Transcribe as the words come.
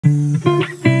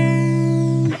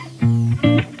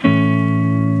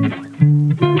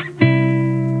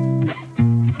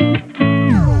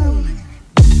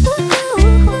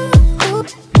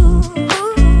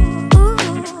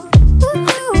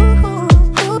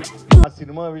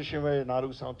Cinema విషయమై 4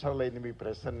 సంవత్సరాలు అయింది మీ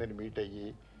ప్రెస్ అని నేను మీట్ అయ్యి,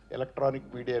 ఎలక్ట్రానిక్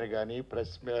మీడియాని కానీ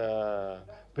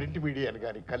ప్రింట్ మీడియాని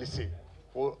కానీ కలిసి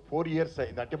 4 years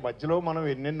అయింది. అంటే మధ్యలో మనం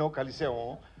ఎన్నెన్నో కలిసాము.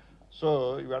 సో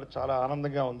ఇవాళ చాలా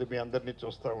ఆనందంగా ఉంది మీ అందరినీ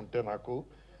చూస్తూ ఉంటే నాకు.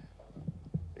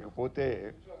 ఇకపోతే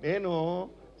నేను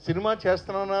సినిమా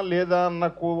చేస్తున్నానా లేదా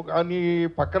నాకు అని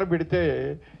పక్కన పెడితే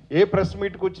ఏ ప్రెస్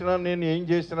మీట్కి వచ్చినా నేను ఏం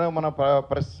చేసినా మన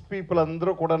ప్రెస్ పీపుల్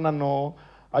అందరూ కూడా నన్ను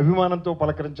అభిమానంతో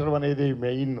పలకరించడం అనేది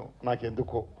మెయిన్.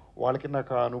 నాకెందుకో వాళ్ళకి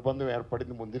నాకు ఆ అనుబంధం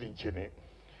ఏర్పడింది ముందు నుంచినే.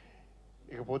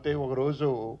 ఇకపోతే ఒకరోజు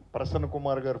ప్రసన్న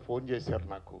కుమార్ గారు ఫోన్ చేశారు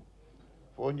నాకు.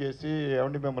 ఫోన్ చేసి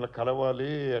ఏమండి మిమ్మల్ని కలవాలి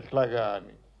ఎట్లాగా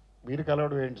అని. మీరు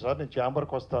కలవడం ఏంటి సార్, నేను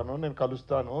ఛాంబర్కి వస్తాను, నేను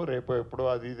కలుస్తాను రేపు ఎప్పుడు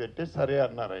అది ఇది అంటే సరే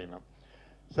అన్నారు ఆయన.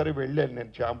 సరే వెళ్ళాను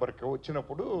నేను ఛాంబర్కి.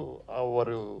 వచ్చినప్పుడు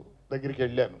వారు దగ్గరికి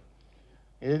వెళ్ళాను.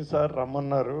 ఏం సార్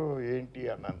రమ్మన్నారు ఏంటి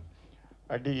అన్నాను.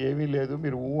 అంటే ఏమీ లేదు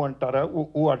మీరు ఊ అంటారా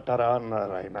ఊ అంటారా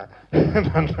అన్నారు ఆయన.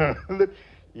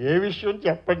 ఏ విషయం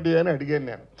చెప్పండి అని అడిగాను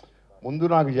నేను. ముందు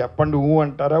నాకు చెప్పండి ఊ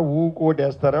అంటారా ఊకు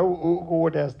ఓటేస్తారా ఊకు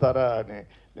ఓటేస్తారా అని.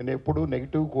 నేను ఎప్పుడు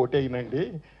నెగిటివ్ ఓటేయనండి,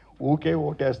 ఊకే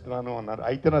ఓటేస్తున్నాను అన్నారు.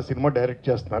 అయితే నా సినిమా డైరెక్ట్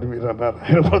చేస్తున్నారు మీరు అన్నారు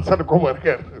ఆయన ప్రసన్న కుమార్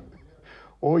గారు.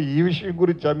 ఓ ఈ విషయం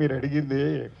గురించా మీరు అడిగింది,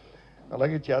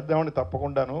 అలాగే చేద్దామని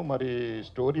తప్పకుండాను. మరి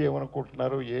స్టోరీ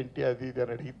ఏమనుకుంటున్నారు ఏంటి అది ఇది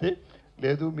అని అడిగితే,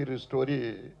 లేదు మీరు స్టోరీ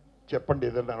చెప్పండి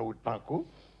ఏదన్నా నాకు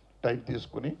టైం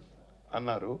తీసుకుని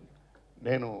అన్నారు.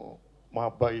 నేను మా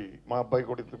అబ్బాయి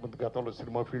కూడా ఇంతకుముందు గతంలో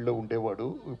సినిమా ఫీల్డ్లో ఉండేవాడు,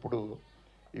 ఇప్పుడు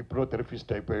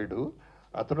హిప్నోథెరపిస్ట్ అయిపోయాడు.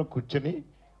 అతను కూర్చొని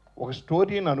ఒక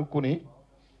స్టోరీని అనుకుని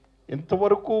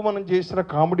ఇంతవరకు మనం చేసిన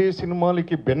కామెడీ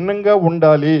సినిమాలకి భిన్నంగా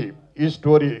ఉండాలి ఈ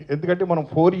స్టోరీ. ఎందుకంటే మనం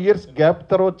 4 years గ్యాప్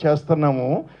తర్వాత చేస్తున్నాము.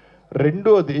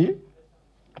 రెండోది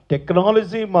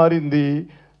టెక్నాలజీ మారింది,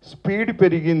 స్పీడ్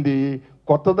పెరిగింది,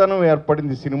 కొత్తదనం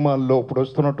ఏర్పడింది సినిమాల్లో, ఇప్పుడు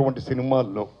వస్తున్నటువంటి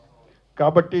సినిమాల్లో.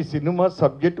 కాబట్టి సినిమా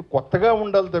సబ్జెక్టు కొత్తగా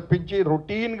ఉండాలి తప్పించి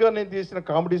రొటీన్గా నేను తీసిన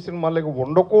కామెడీ సినిమాలకు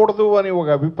ఉండకూడదు అని ఒక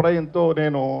అభిప్రాయంతో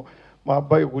నేను మా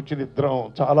అబ్బాయి కూర్చుని ఇద్దరం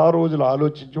చాలా రోజులు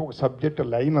ఆలోచించి ఒక సబ్జెక్ట్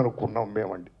లైన్ అనుకున్నాం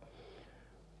మేమండి.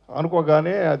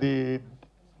 అనుకోగానే అది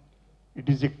it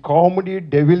is a comedy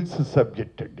devils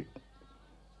subject అండి.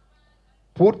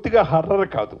 పూర్తిగా హర్రర్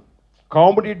కాదు,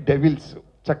 కామెడీ డెవిల్స్.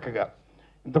 చక్కగా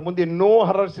ఇంతకుముందు ఎన్నో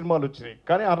హర్రర్ సినిమాలు వచ్చినాయి,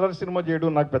 కానీ హర్రర్ సినిమా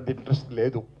చేయడం నాకు పెద్ద ఇంట్రెస్ట్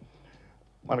లేదు.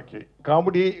 మనకి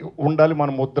కామెడీ ఉండాలి మన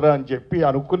ముద్ర అని చెప్పి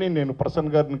అనుకుని నేను ప్రసన్న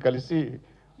గారిని కలిసి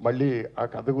మళ్ళీ ఆ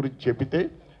కథ గురించి చెబితే,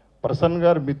 ప్రసన్న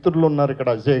గారు మిత్రులు ఉన్నారు ఇక్కడ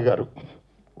అజయ్ గారు,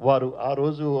 వారు ఆ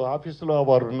రోజు ఆఫీసులో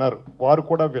వారు ఉన్నారు, వారు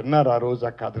కూడా విన్నారు ఆ రోజు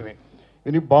ఆ కథని.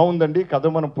 విని బాగుందండి కథ,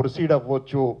 మనం ప్రొసీడ్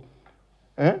అవ్వచ్చు,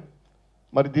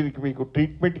 మరి దీనికి మీకు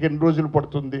ట్రీట్మెంట్కి ఎన్ని రోజులు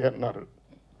పడుతుంది అన్నారు.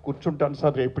 కూర్చుంటాను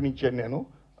సార్ రేపటి నుంచే నేను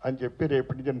అని చెప్పి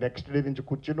రేపటి నుంచి నెక్స్ట్ డే నుంచి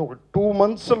కూర్చొని ఒక 2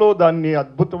 monthsలో దాన్ని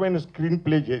అద్భుతమైన స్క్రీన్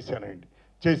ప్లే చేశానండి.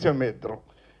 చేసాం మేము ఇద్దరం.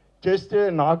 చేస్తే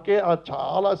నాకే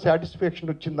చాలా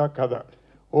సాటిస్ఫాక్షన్ వచ్చింది ఆ కథ.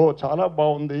 ఓ చాలా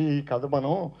బాగుంది ఈ కథ,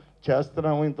 మనం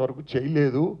చేస్తున్నాము ఇంతవరకు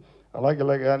చేయలేదు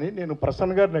అలాగే అని నేను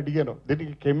ప్రసన్న గారిని అడిగాను.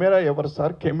 దీనికి కెమెరా ఎవరు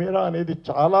సార్, కెమెరా అనేది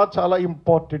చాలా చాలా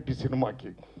ఇంపార్టెంట్ ఈ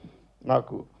సినిమాకి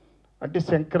నాకు అంటే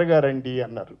శంకర్ గారండి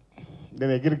అన్నారు.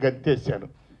 నేను ఎగిరి గంతేసాను.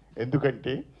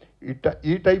 ఎందుకంటే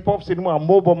ఈ టైప్ ఆఫ్ సినిమా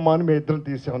అమ్మో బొమ్మ అని మేము ఇద్దరం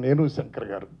తీసాం, నేను శంకర్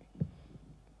గారు.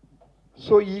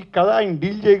 సో ఈ కథ ఆయన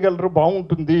డీల్ చేయగలరు,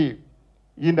 బాగుంటుంది,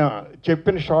 ఈయన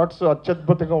చెప్పిన షార్ట్స్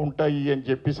అత్యద్భుతంగా ఉంటాయి అని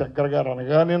చెప్పి శంకర్ గారు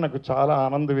అనగానే నాకు చాలా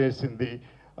ఆనందం వేసింది.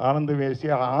 ఆనందం వేసి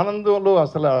ఆ ఆనందంలో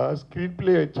అసలు స్క్రీన్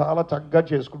ప్లే చాలా చక్కగా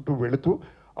చేసుకుంటూ వెళుతూ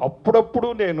అప్పుడప్పుడు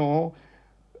నేను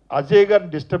అజయ్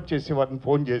గారిని డిస్టర్బ్ చేసేవారిని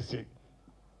ఫోన్ చేసి,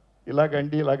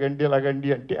 ఇలాగండి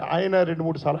అంటే ఆయన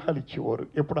 2-3 సలహాలు ఇచ్చేవారు,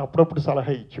 అప్పుడప్పుడు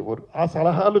సలహా ఇచ్చేవారు. ఆ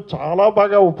సలహాలు చాలా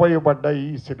బాగా ఉపయోగపడ్డాయి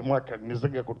ఈ సినిమాకి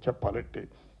నిజంగా కూడా చెప్పాలంటే.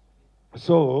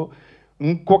 సో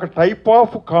ఇంకొక type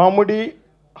of comedy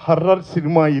horror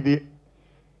cinema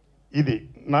ఇది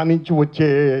నా నుంచి వచ్చే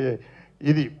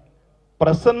ఇది.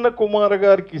 ప్రసన్న కుమార్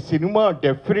గారికి సినిమా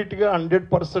డెఫినెట్గా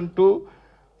 100%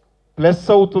 ప్లస్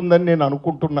అవుతుందని నేను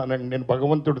అనుకుంటున్నానండి, నేను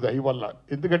భగవంతుడి దయ వల్ల.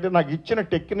 ఎందుకంటే నాకు ఇచ్చిన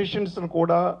టెక్నీషియన్స్ని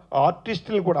కూడా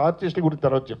ఆర్టిస్టుల గురించి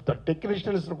తర్వాత చెప్తాను.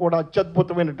 టెక్నీషియన్స్ని కూడా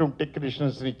అత్యద్భుతమైనటువంటి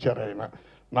టెక్నీషియన్స్ని ఇచ్చారు ఆయన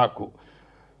నాకు.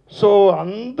 సో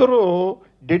అందరూ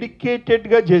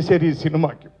డెడికేటెడ్గా చేశారు ఈ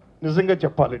సినిమాకి నిజంగా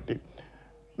చెప్పాలంటే.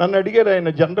 నన్ను అడిగారు ఆయన,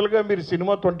 జనరల్గా మీరు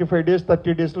సినిమా 25 days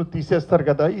 30 daysలో తీసేస్తారు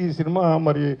కదా, ఈ సినిమా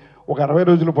మరి ఒక 60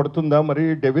 రోజులు పడుతుందా, మరి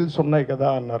డెవిల్స్ ఉన్నాయి కదా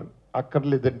అన్నారు.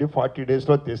 అక్కర్లేదండి 40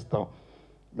 daysలో తీస్తాం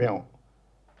మేము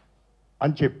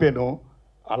అని చెప్పాను.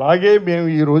 అలాగే మేము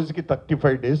ఈ రోజుకి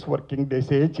 35 days వర్కింగ్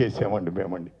డేసే చేసామండి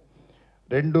మేమండి.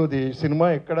 రెండోది సినిమా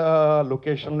ఎక్కడ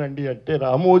లొకేషన్లు అండి అంటే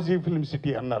రామోజీ ఫిల్మ్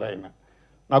సిటీ అన్నారు ఆయన.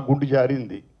 నాకు గుండె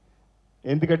జారింది,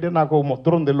 ఎందుకంటే నాకు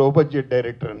ముద్ర ఉంది లో బడ్జెట్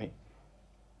డైరెక్టర్ అని.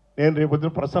 నేను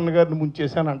రేపొద్దున ప్రసన్న గారిని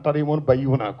ముంచేసాను అంటారేమో అని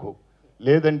భయం నాకు.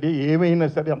 లేదండి ఏమైనా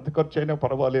సరే ఎంత ఖర్చు అయినా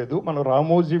పర్వాలేదు, మనం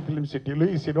రామోజీ ఫిల్మ్ సిటీలో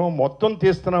ఈ సినిమా మొత్తం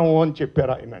తీస్తున్నాము అని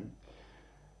చెప్పారు ఆయన.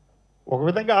 ఒక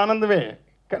విధంగా ఆనందమే,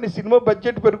 కానీ సినిమా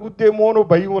బడ్జెట్ పెరుగుద్దేమో అని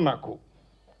భయం నాకు.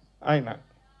 ఆయన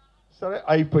సరే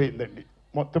అయిపోయిందండి.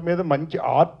 మొత్తం మీద మంచి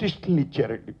ఆర్టిస్టులను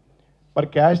ఇచ్చారండి. మరి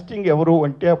క్యాస్టింగ్ ఎవరు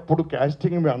అంటే అప్పుడు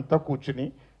క్యాస్టింగ్ మేము అంతా కూర్చుని,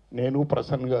 నేను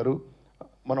ప్రసన్న గారు,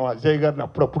 మనం అజయ్ గారిని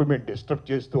అప్పుడప్పుడు మేము డిస్టర్బ్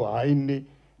చేస్తూ ఆయన్ని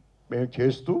మేము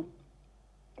చేస్తూ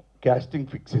క్యాస్టింగ్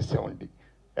ఫిక్స్ చేసామండి.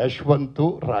 యశ్వంత్,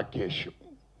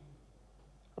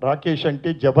 రాకేష్ అంటే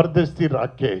జబర్దస్తి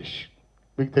రాకేష్,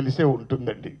 మీకు తెలిసే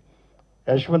ఉంటుందండి.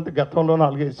 యశ్వంత్ గతంలో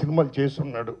 4-5 సినిమాలు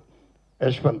చేస్తున్నాడు.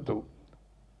 యశ్వంత్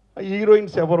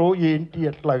హీరోయిన్స్ ఎవరో ఏంటి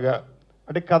ఎట్లాగా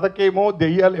అంటే కథకేమో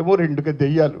దెయ్యాలేమో 2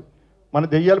 దెయ్యాలు, మన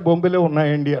దెయ్యాలు బొంబేలో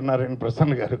ఉన్నాయండి అన్నారండి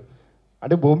ప్రసన్న గారు.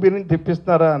 అంటే బొంబే నుంచి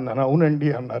తెప్పిస్తున్నారా అన్నాను. అవునండి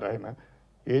అన్నారు ఆయన.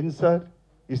 ఏం సార్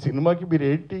ఈ సినిమాకి మీరు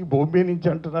ఏంటి బొంబే నుంచి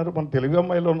అంటున్నారు, మన తెలుగు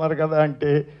అమ్మాయిలు ఉన్నారు కదా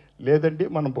అంటే, లేదండి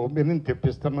మనం బొంబే నుంచి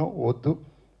తెప్పిస్తున్నాం, వద్దు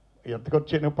ఎంత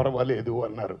ఖర్చు అయినా పర్వాలేదు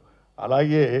అన్నారు.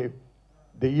 అలాగే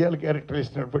దెయ్యాల క్యారెక్టర్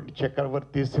వేసినటువంటి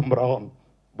చక్రవర్తి సింహరావన్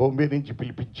బొంబే నుంచి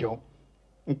పిలిపించాం.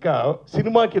 ఇంకా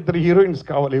సినిమాకి 2 హీరోయిన్స్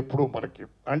కావాలి ఎప్పుడు మనకి,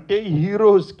 అంటే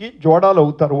హీరోస్కి జోడాలు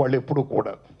అవుతారు వాళ్ళు ఎప్పుడు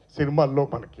కూడా సినిమాల్లో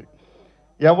మనకి.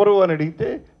 ఎవరు అని అడిగితే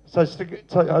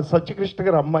సత్యకృష్ణ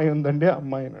గారు అమ్మాయి ఉందండి,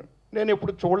 అమ్మాయిని నేను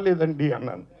ఎప్పుడు చూడలేదండి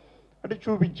అన్నాను. అంటే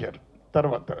చూపించారు.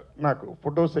 తర్వాత నాకు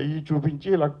ఫొటోస్ అయ్యి చూపించి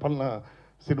ఇలా పలానా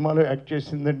సినిమాలో యాక్ట్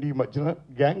చేసిందండి ఈ మధ్యన,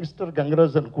 గ్యాంగ్స్టర్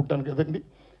గంగరాజ్ అనుకుంటాను కదండి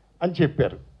అని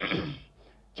చెప్పారు.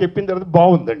 చెప్పిన తర్వాత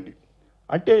బాగుందండి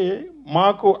అంటే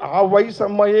మాకు ఆ వయసు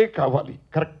అమ్మాయే కావాలి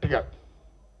కరెక్ట్గా.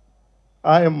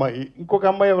 ఆ అమ్మాయి ఇంకొక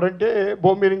అమ్మాయి ఎవరంటే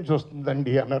బొంబే నుంచి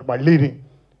వస్తుందండి అన్నారు మళ్ళీని.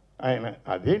 ఆయన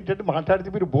అదేంటంటే మాట్లాడితే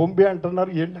మీరు బొంబే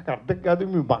అంటున్నారు ఏంటి నాకు అర్థం కాదు,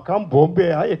 మీ మకాం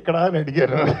బొంబేయా ఎక్కడా అని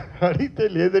అడిగారు. అడిగితే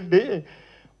లేదండి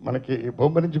మనకి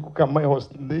బొంబే నుంచి ఇంకొక అమ్మాయి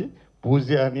వస్తుంది పూజ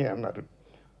అని అన్నారు.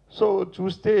 సో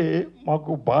చూస్తే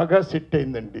మాకు బాగా సెట్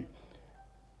అయిందండి.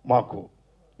 మాకు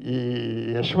ఈ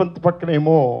యశ్వంత్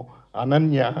పక్కనేమో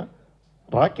అనన్య,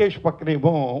 రాకేష్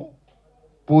పక్కనేమో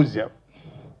పూజ.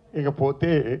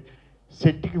 ఇకపోతే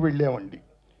సెట్కి వెళ్ళామండి.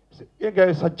 ఇక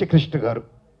సత్యకృష్ణ గారు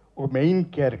ఒక మెయిన్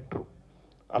క్యారెక్టరు,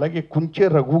 అలాగే కుంచే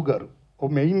రఘు గారు ఒక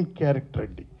మెయిన్ క్యారెక్టర్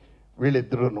అండి.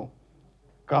 వీళ్ళిద్దరూను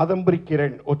కాదంబరి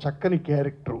కిరణ్ ఓ చక్కని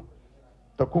క్యారెక్టరు,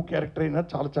 తక్కువ క్యారెక్టర్ అయినా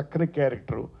చాలా చక్కని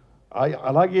క్యారెక్టరు.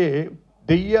 అలాగే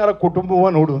దెయ్యాల కుటుంబం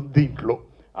అని ఒకటి ఉంది దీంట్లో.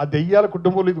 ఆ దెయ్యాల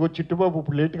కుటుంబంలో ఇదిగో చిట్టుబాబు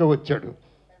ఇప్పుడు లేటుగా వచ్చాడు.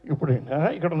 ఇప్పుడు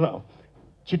ఇక్కడ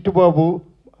చిట్టుబాబు,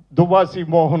 దుబాసి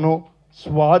మోహను,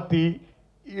 స్వాతి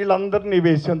వీళ్ళందరినీ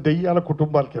వేసాం దెయ్యాల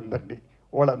కుటుంబాల కిందండి.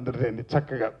 వాళ్ళందరినీ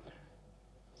చక్కగా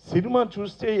సినిమా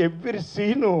చూస్తే ఎవ్రీ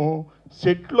సీను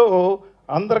సెట్లో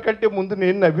అందరికంటే ముందు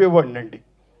నేను నవ్వేవాడినండి.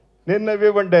 నేను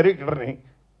నవ్వేవాడిని డైరెక్టర్ని.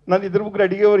 నన్ను 2-3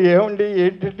 అడిగేవారు ఏమండి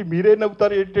ఏంటంటే మీరే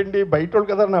నవ్వుతారు ఏంటండి, బయట వాళ్ళు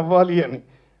కదా నవ్వాలి అని.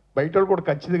 బయట వాళ్ళు కూడా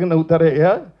ఖచ్చితంగా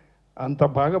నవ్వుతారయ్యా, అంత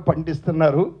బాగా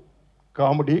పండిస్తున్నారు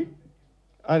కామెడీ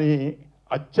అని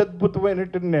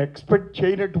అత్యద్భుతమైనటువంటి ఎక్స్పెక్ట్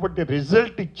చేయనటువంటి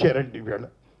రిజల్ట్ ఇచ్చారండి వీళ్ళ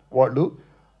వాళ్ళు.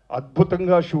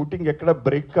 అద్భుతంగా షూటింగ్ ఎక్కడ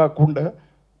బ్రేక్ కాకుండా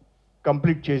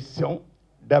కంప్లీట్ చేసాం.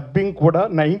 డబ్బింగ్ కూడా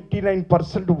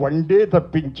 99% 1 డే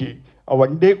తప్పించి, ఆ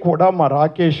 1 డే కూడా మా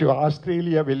రాకేష్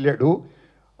ఆస్ట్రేలియా వెళ్ళాడు,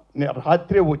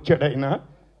 రాత్రే వచ్చాడు ఆయన.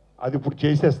 అది ఇప్పుడు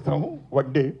చేసేస్తాము 1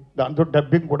 డే, దాంతో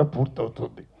డబ్బింగ్ కూడా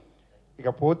పూర్తవుతుంది.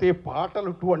 ఇకపోతే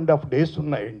పాటలు 2.5 days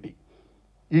ఉన్నాయండి.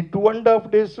 ఈ 2.5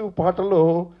 days పాటలు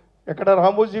ఎక్కడ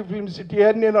రామోజీ ఫిల్మ్ సిటీ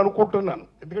అని నేను అనుకుంటున్నాను,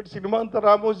 ఎందుకంటే సినిమా అంతా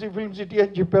రామోజీ ఫిల్మ్ సిటీ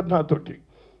అని చెప్పారు నాతోటి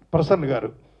ప్రసన్న గారు.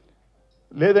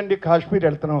 లేదండి కాశ్మీర్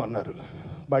వెళ్తున్నాం అన్నారు.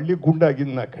 మళ్ళీ గుండె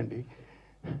ఆగింది నాకండి.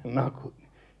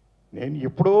 నేను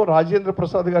ఎప్పుడో రాజేంద్ర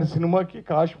ప్రసాద్ గారి సినిమాకి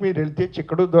కాశ్మీర్ వెళ్తే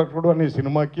చిక్కడు దొరకడు అనే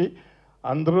సినిమాకి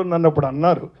అందరూ నన్ను అప్పుడు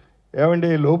అన్నారు, ఏమండి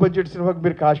లో బడ్జెట్ సినిమాకి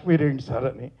మీరు కాశ్మీర్ ఏంటి సార్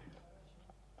అని.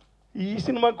 ఈ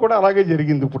సినిమాకి కూడా అలాగే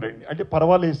జరిగింది ఇప్పుడండి. అంటే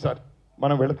పర్వాలేదు సార్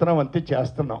మనం వెళుతున్నాం అంతే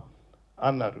చేస్తున్నాం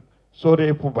అన్నారు. సో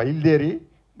రేపు బయలుదేరి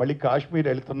మళ్ళీ కాశ్మీర్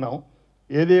వెళ్తున్నాం.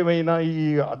 ఏదేమైనా ఈ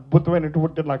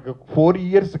అద్భుతమైనటువంటి నాకు 4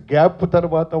 years గ్యాప్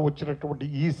తర్వాత వచ్చినటువంటి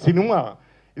ఈ సినిమా,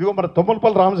 ఇదిగో మన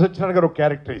తుమ్మలపల్లి రామసత్యనారాయణ గారు ఒక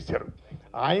క్యారెక్టర్ వేశారు.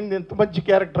 ఆయన ఎంత మంచి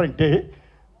క్యారెక్టర్ అంటే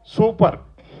సూపర్,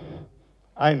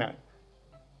 ఆయన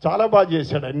చాలా బాగా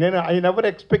చేశాడు. I never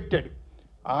expected.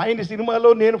 ఆయన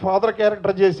సినిమాలో నేను ఫాదర్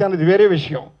క్యారెక్టర్ చేశాను, ఇది వేరే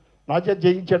విషయం. నా చేత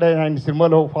జయించాడు ఆయన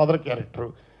సినిమాలో ఫాదర్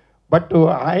క్యారెక్టర్. బట్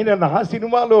ఆయన నా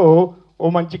సినిమాలో ఓ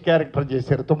మంచి క్యారెక్టర్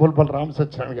చేశారు తుమ్మలపల్లి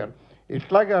రామసత్యనారాయణ గారు.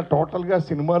 ఇట్లాగా టోటల్గా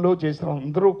సినిమాలో చేసిన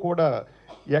అందరూ కూడా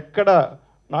ఎక్కడ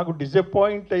నాకు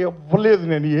డిసప్పాయింట్ అవ్వలేదు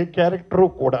నేను ఏ క్యారెక్టరు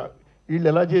కూడా. వీళ్ళు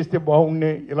ఎలా చేస్తే బాగుండే,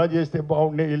 ఇలా చేస్తే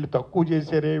బాగుండే, వీళ్ళు తక్కువ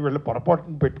చేశారే, వీళ్ళు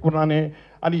పొరపాటును పెట్టుకున్నానే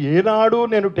అని ఏనాడు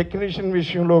నేను టెక్నీషియన్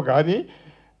విషయంలో కానీ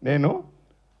నేను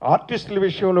ఆర్టిస్టుల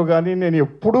విషయంలో కానీ నేను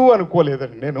ఎప్పుడూ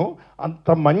అనుకోలేదండి. నేను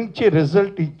అంత మంచి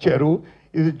రిజల్ట్ ఇచ్చారు.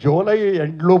 ఇది జూలై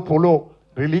ఎండ్లోపులో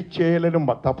రిలీజ్ చేయాలని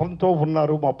మా తపంతో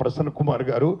ఉన్నారు మా ప్రసన్న కుమార్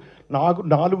గారు. నాకు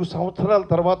 4 సంవత్సరాల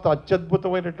తర్వాత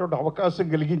అత్యద్భుతమైనటువంటి అవకాశం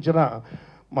కలిగించిన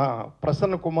మా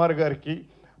ప్రసన్న కుమార్ గారికి,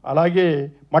 అలాగే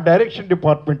మా డైరెక్షన్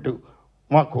డిపార్ట్మెంటు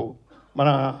మాకు మన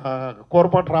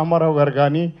కోరపాటి రామారావు గారు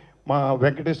కానీ, మా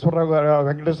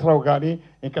వెంకటేశ్వరరావు కానీ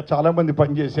ఇంకా చాలామంది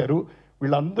పనిచేశారు.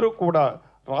 వీళ్ళందరూ కూడా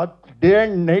డే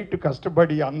అండ్ నైట్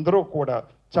కష్టపడి అందరూ కూడా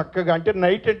చక్కగా, అంటే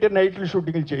నైట్లు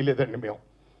షూటింగ్లు చేయలేదండి మేము.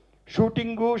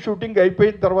 షూటింగ్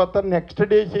అయిపోయిన తర్వాత నెక్స్ట్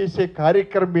డే చేసే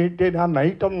కార్యక్రమం ఏంటి ఆ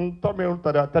నైట్ అంతా మేము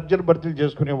తర్జన భర్తీలు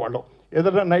చేసుకునేవాళ్ళం.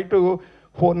 ఏదైనా నైట్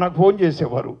నాకు ఫోన్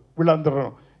చేసేవారు వీళ్ళందరూ,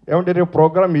 ఏమంటే రేపు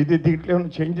ప్రోగ్రామ్ ఇది, దీంట్లో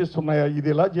ఏమైనా చేంజెస్ ఉన్నాయా, ఇది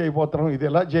ఎలా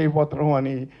చేయబోతున్నాం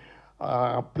అని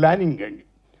ప్లానింగ్ అండి.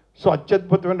 సో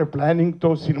అత్యద్భుతమైన ప్లానింగ్తో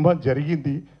సినిమా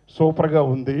జరిగింది, సూపర్గా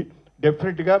ఉంది.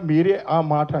 డెఫినెట్గా మీరే ఆ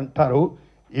మాట అంటారు.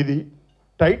 ఇది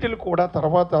టైటిల్ కూడా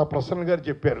తర్వాత ప్రసన్న గారు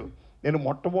చెప్పారు, నేను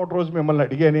మొట్టమొదటి రోజు మిమ్మల్ని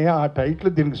అడిగానే ఆ టైటిల్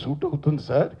దీనికి సూట్ అవుతుంది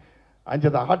సార్ అని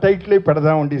చెప్పి ఆ టైటిలే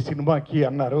పెడదామండి సినిమాకి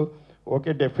అన్నారు.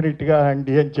 ఓకే డెఫినెట్గా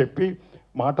అండి అని చెప్పి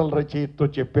మాటల రచయితతో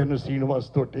చెప్పాను శ్రీనివాస్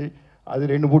తోటి. అది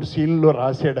 2-3 సీన్లో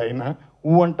రాశాడు ఆయన.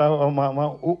 ఊ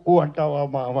అంటావా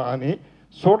మామ అని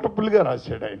సూటబుల్గా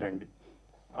రాశాడు ఆయన అండి.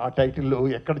 ఆ టైటిల్లో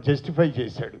ఎక్కడ జస్టిఫై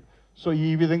చేశాడు. సో ఈ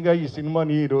విధంగా ఈ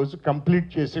సినిమాని ఈరోజు కంప్లీట్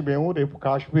చేసి మేము రేపు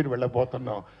కాశ్మీర్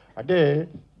వెళ్ళబోతున్నాం. అంటే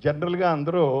జనరల్గా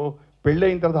అందరూ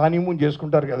పెళ్ళైన తర్వాత హనీమూన్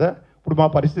చేసుకుంటారు కదా, ఇప్పుడు మా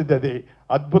పరిస్థితి అదే.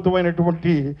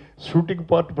 అద్భుతమైనటువంటి షూటింగ్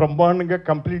పార్ట్ బ్రహ్మాండంగా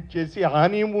కంప్లీట్ చేసి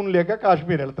హనీమూన్ లేక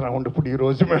కాశ్మీర్ వెళ్తున్నామండి ఇప్పుడు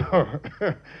ఈరోజు మేము.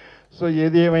 సో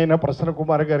ఏది ఏమైనా ప్రసన్న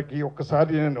కుమార్ గారికి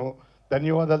ఒక్కసారి నేను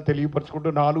ధన్యవాదాలు తెలియపరచుకుంటూ,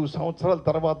 4 సంవత్సరాల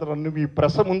తర్వాత నన్ను మీ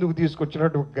ప్రెస్ ముందుకు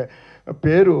తీసుకొచ్చినట్టు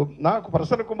పేరు నాకు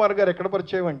ప్రసన్న కుమార్ గారు ఎక్కడ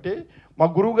పరిచయం అంటే మా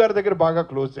గురువు గారి దగ్గర బాగా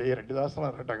క్లోజ్ అయ్యారండి,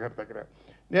 దాసనారాయణ గారి దగ్గర.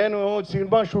 నేను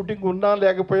సినిమా షూటింగ్ ఉన్నా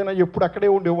లేకపోయినా ఎప్పుడు అక్కడే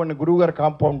ఉండేవాడిని గురువుగారి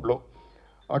కాంపౌండ్లో.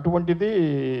 అటువంటిది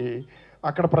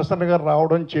అక్కడ ప్రసన్న గారు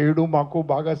రావడం చేయడం మాకు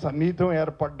బాగా సన్నిహితం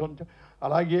ఏర్పడడం.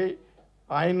 అలాగే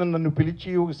ఆయన నన్ను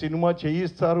పిలిచి ఒక సినిమా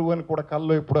చేయిస్తారు అని కూడా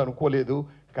కల్లో ఎప్పుడు అనుకోలేదు,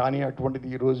 కానీ అటువంటిది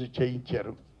ఈరోజు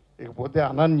చేయించారు. ఇకపోతే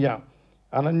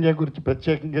అనన్య గురించి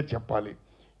ప్రత్యేకంగా చెప్పాలి.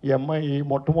 ఈ అమ్మాయి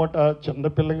మొట్టమొదట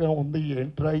చిన్నపిల్లగా ఉంది,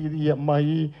 ఏంట్రా ఇది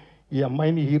ఈ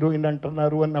అమ్మాయిని హీరోయిన్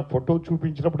అంటున్నారు అని నా ఫోటో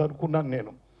చూపించినప్పుడు అనుకున్నాను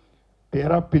నేను.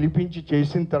 తీరా పిలిపించి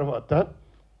చేసిన తర్వాత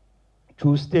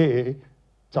చూస్తే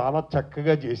చాలా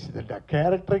చక్కగా చేసిందండి. ఆ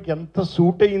క్యారెక్టర్కి ఎంత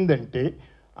సూట్ అయ్యిందంటే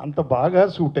అంత బాగా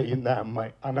సూట్ అయ్యింది ఆ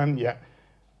అమ్మాయి. అనన్య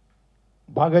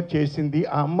బాగా చేసింది.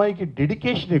 ఆ అమ్మాయికి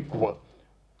డెడికేషన్ ఎక్కువ.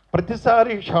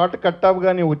 ప్రతిసారి షార్ట్ కట్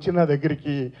అవగానే వచ్చి నా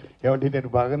దగ్గరికి, ఏమంటే నేను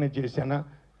బాగానే చేశానా,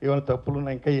 ఏమైనా తప్పులున్నా,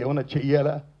 ఇంకా ఏమైనా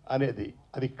చెయ్యాలా అనేది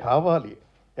అది కావాలి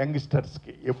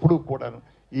యంగ్స్టర్స్కి ఎప్పుడూ కూడాను.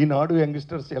 ఈనాడు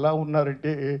యంగ్స్టర్స్ ఎలా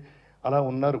ఉన్నారంటే అలా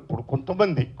ఉన్నారు ఇప్పుడు.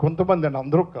 కొంతమంది అని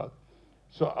అందరూ కాదు.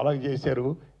 సో అలా చేశారు.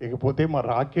 ఇకపోతే మా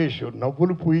రాకేష్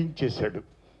నవ్వులు పూయించేశాడు.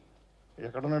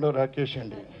 ఎక్కడున్నాడో రాకేష్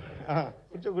అండి,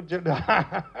 కూర్చోండి.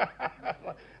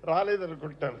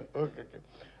 రాలేదనుకుంటాను. ఓకే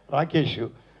రాకేష్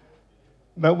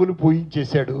నవ్వులు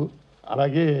పూయించేశాడు.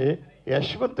 అలాగే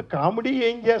యశ్వంత్ కామెడీ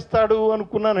ఏం చేస్తాడు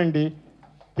అనుకున్నానండి,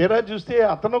 తీరా చూస్తే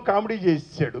అతను కామెడీ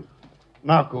చేసేసాడు.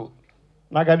 నాకు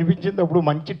అనిపించింది అప్పుడు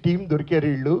మంచి టీం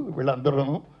దొరికారు వీళ్ళందరూ,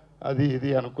 అది ఇది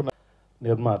అనుకున్నా.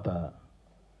 నిర్మాత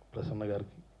ప్రసన్న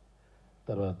గారికి,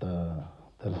 తర్వాత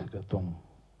దర్శకత్వం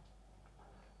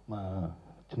మా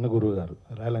చిన్న గురువు గారు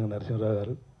రాయలంగ నరసింహరావు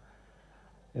గారు.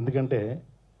 ఎందుకంటే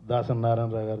దాసన్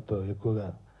నారాయణరావు గారితో ఎక్కువగా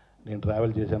నేను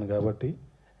ట్రావెల్ చేశాను కాబట్టి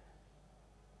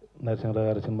నరసింహరావు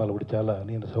గారి సినిమాలు కూడా చాలా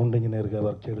నేను సౌండ్ ఇంజనీర్గా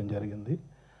వర్క్ చేయడం జరిగింది.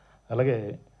 అలాగే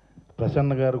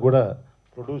ప్రసన్న గారు కూడా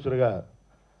ప్రొడ్యూసర్గా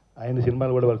ఆయన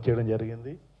సినిమాలు కూడా వర్క్ చేయడం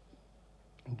జరిగింది.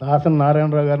 దాసన్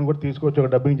నారాయణరావు గారిని కూడా తీసుకొచ్చి ఒక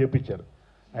డబ్బింగ్ చెప్పించారు.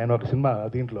 ఆయన ఒక సినిమా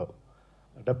దీంట్లో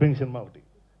డబ్బింగ్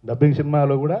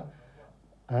సినిమాలో కూడా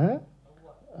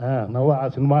నవ్వు ఆ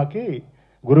సినిమాకి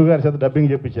గురువుగారి చేత డబ్బింగ్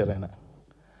చెప్పించారు ఆయన.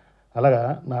 అలాగా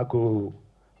నాకు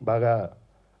బాగా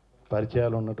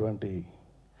పరిచయాలు ఉన్నటువంటి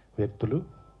వ్యక్తులు.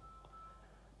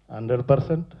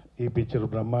 100% ఈ పిక్చర్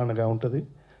బ్రహ్మాండంగా ఉంటుంది.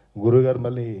 గురువుగారు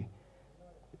మళ్ళీ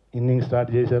ఇన్నింగ్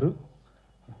స్టార్ట్ చేశారు,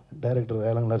 డైరెక్టర్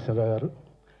రాయలంగ నరసింహరావు గారు.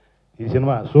 ఈ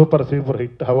సినిమా సూపర్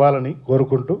హిట్ అవ్వాలని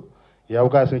కోరుకుంటూ ఈ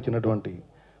అవకాశం ఇచ్చినటువంటి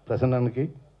ప్రసన్నానికి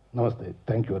నమస్తే.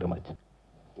 Thank you very much.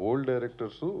 Old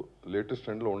directors latest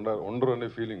ట్రెండ్లో ఉండరు అనే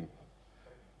ఫీలింగ్,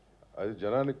 అది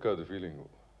జనానికి కాదు ఫీలింగ్,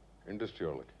 ఇండస్ట్రీ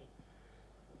వాళ్ళకి.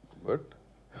 బట్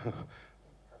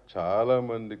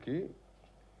చాలామందికి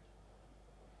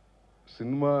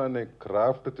సినిమా అనే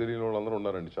క్రాఫ్ట్ తెలియని వాళ్ళందరూ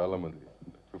ఉన్నారండి చాలామంది.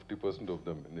 50% of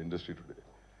them in industry today.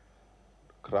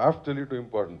 Craft తెలియటం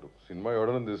ఇంపార్టెంట్. సినిమా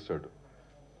ఎవడన్నా తీస్తాడు,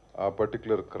 ఆ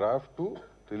పర్టికులర్ క్రాఫ్ట్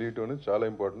తెలియటం అనేది చాలా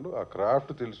ఇంపార్టెంట్. ఆ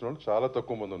క్రాఫ్ట్ తెలిసిన వాళ్ళు చాలా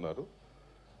తక్కువ మంది ఉన్నారు.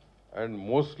 అండ్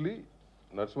మోస్ట్లీ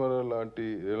నరసింహారావు లాంటి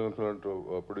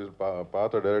ప్రొడ్యూసర్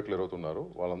పాత డైరెక్టర్లు ఎవరుతున్నారు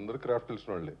వాళ్ళందరూ క్రాఫ్ట్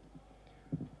తెలిసిన వాళ్ళే.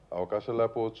 అవకాశాలు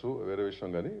లేకపోవచ్చు వేరే విషయం,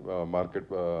 కానీ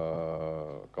మార్కెట్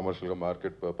కమర్షియల్గా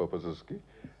మార్కెట్ పర్పసెస్కి.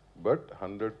 బట్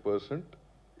 100%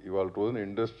 ఇవాళ రోజున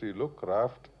ఇండస్ట్రీలో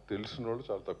క్రాఫ్ట్ తెలిసిన వాళ్ళు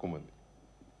చాలా తక్కువ మంది.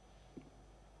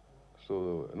 సో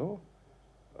యూనో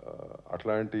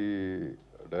అట్లాంటి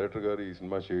డైరెక్టర్ గారు ఈ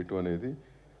సినిమా చేయటం అనేది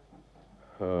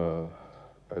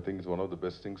I think it's one of the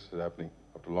best things happening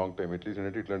after long time. At least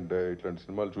ఏంటంటే ఇట్లాంటి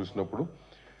సినిమాలు చూసినప్పుడు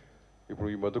ఇప్పుడు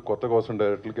ఈ మధ్య కొత్తగా వస్తున్న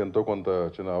డైరెక్టర్లకి ఎంతో కొంత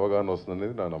చిన్న అవగాహన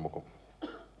వస్తుందనేది నా నమ్మకం.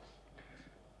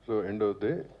 So end of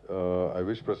day I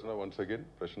wish Prasanna once again,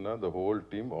 Prasanna, the whole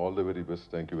team, all the very best.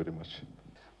 Thank you very much.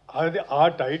 అది ఆ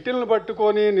టైటిల్ని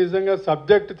పట్టుకొని నిజంగా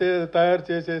సబ్జెక్ట్ తయారు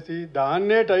చేసేసి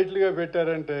దాన్నే టైటిల్గా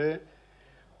పెట్టారంటే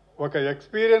ఒక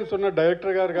ఎక్స్పీరియన్స్ ఉన్న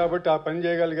డైరెక్టర్ గారు కాబట్టి ఆ పని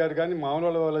చేయగలిగారు, కానీ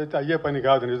మామూలు వాళ్ళైతే అయ్యే పని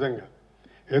కాదు నిజంగా.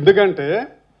 ఎందుకంటే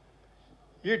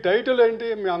ఈ టైటిల్ ఏంటి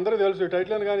మీ అందరూ తెలుసు, ఈ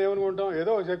టైటిల్ అని కానీ ఏమనుకుంటాం,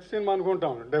 ఏదో సెక్స్ సినిమా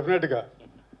అనుకుంటాం డెఫినెట్గా.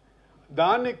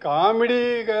 దాన్ని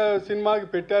కామెడీగా సినిమాకి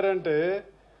పెట్టారంటే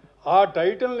ఆ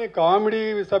టైటిల్ని కామెడీ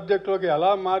సబ్జెక్ట్లోకి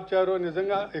ఎలా మార్చారో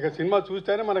నిజంగా ఇక సినిమా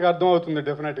చూస్తేనే మనకు అర్థమవుతుంది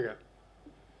డెఫినెట్గా.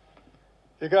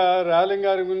 ఇక ర్యాలింగ్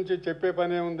గారి గురించి చెప్పే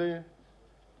పని ఏముంది,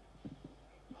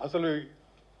 అసలు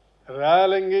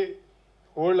ర్యాలింగి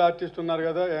ఓల్డ్ ఆర్టిస్ట్ ఉన్నారు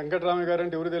కదా, వెంకటరామయ్య గారు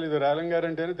అంటే ఎవరు తెలియదు, ర్యాలింగ్ గారు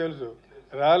అంటేనే తెలుసు.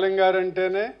 ర్యాలింగ్ గారు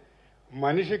అంటేనే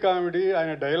మనిషి కామెడీ,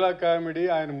 ఆయన డైలాగ్ కామెడీ,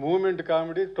 ఆయన మూమెంట్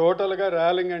కామెడీ, టోటల్గా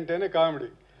ర్యాలింగ్ అంటేనే కామెడీ.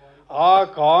 ఆ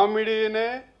కామెడీనే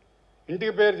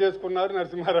ఇంటికి పేరు చేసుకున్నారు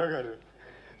నరసింహారావు గారు.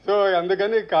 సో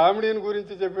అందుకని కామెడీని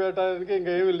గురించి చెప్పేటానికి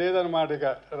ఇంకేమీ లేదన్నమాట ఇక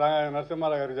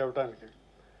నరసింహారావు గారు చెప్పడానికి.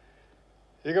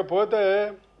 ఇకపోతే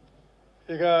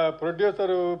ఇక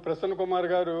ప్రొడ్యూసరు ప్రసన్న కుమార్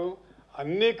గారు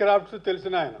అన్ని క్రాఫ్ట్స్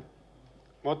తెలిసిన ఆయన,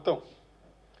 మొత్తం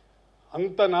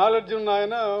అంత నాలెడ్జ్ ఉన్న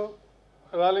ఆయన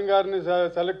రాలింగ్ గారిని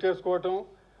సెలెక్ట్ చేసుకోవటం,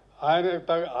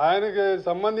 ఆయనకి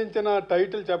సంబంధించిన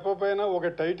టైటిల్ చెప్పకపోయినా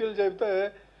ఒక టైటిల్ చెప్తే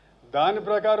దాని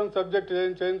ప్రకారం సబ్జెక్ట్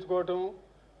చేయించుకోవటం,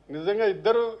 నిజంగా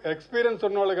ఇద్దరు ఎక్స్పీరియన్స్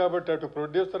ఉన్నవాళ్ళు కాబట్టి అటు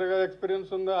ప్రొడ్యూసర్గా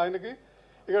ఎక్స్పీరియన్స్ ఉంది ఆయనకి,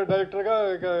 ఇక డైరెక్టర్గా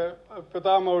ఇక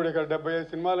పితామహుడు. ఇక 75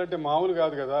 సినిమాలు అంటే మామూలు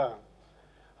కాదు కదా.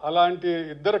 అలాంటి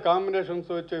ఇద్దరు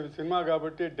కాంబినేషన్స్ వచ్చే సినిమా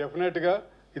కాబట్టి డెఫినెట్గా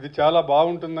ఇది చాలా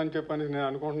బాగుంటుందని చెప్పని నేను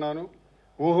అనుకుంటున్నాను.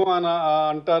 ఊహు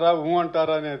అంటారా ఊహు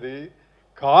అంటారా అనేది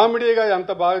కామెడీగా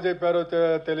ఎంత బాగా చెప్పారో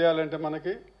తెలియాలంటే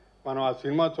మనం ఆ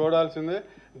సినిమా చూడాల్సిందే.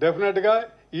 డెఫినెట్గా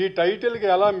ఈ టైటిల్కి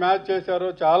ఎలా మ్యాచ్ చేశారో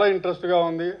చాలా ఇంట్రెస్ట్గా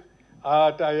ఉంది.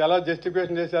 ఎలా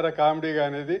జస్టిఫికేషన్ చేశారో కామెడీగా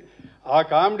అనేది, ఆ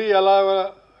కామెడీ ఎలా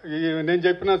నేను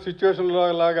చెప్పిన సిచ్యువేషన్లో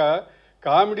లాగా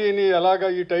కామెడీని ఎలాగా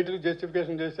ఈ టైటిల్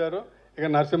జస్టిఫికేషన్ చేశారో ఇక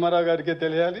నరసింహారావు గారికే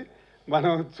తెలియాలి.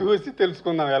 మనం చూసి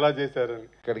తెలుసుకుందాం ఎలా చేశారని.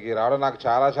 ఇక్కడికి రావడం నాకు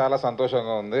చాలా చాలా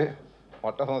సంతోషంగా ఉంది.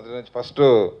 మొట్టమొదటి నుంచి ఫస్ట్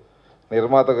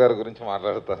నిర్మాత గారి గురించి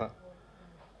మాట్లాడతాను.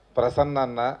 ప్రసన్న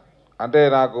అన్న అంటే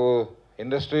నాకు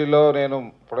ఇండస్ట్రీలో నేను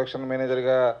ప్రొడక్షన్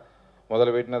మేనేజర్గా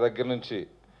మొదలుపెట్టిన దగ్గర నుంచి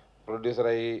ప్రొడ్యూసర్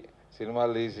అయ్యి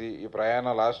సినిమాలు తీసి ఈ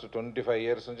ప్రయాణం లాస్ట్ 25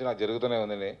 years నుంచి నాకు జరుగుతూనే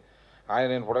ఉంది.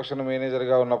 నేను ప్రొడక్షన్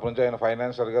మేనేజర్గా ఉన్నప్పటి నుంచి ఆయన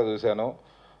ఫైనాన్షియల్గా చూశాను.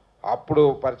 అప్పుడు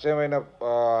పరిచయమైన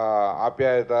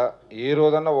ఆప్యాయత, ఏ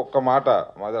రోజన్నా ఒక్క మాట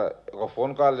ఒక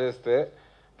ఫోన్ కాల్ చేస్తే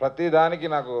ప్రతిదానికి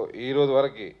నాకు ఈ రోజు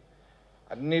వరకు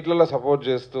అన్నిట్లలో సపోర్ట్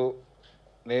చేస్తూ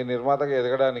నేను నిర్మాతగా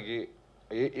ఎదగడానికి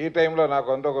ఈ టైంలో నాకు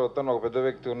అంతా ఒక పెద్ద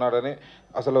వ్యక్తి ఉన్నాడని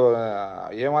అసలు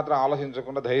ఏమాత్రం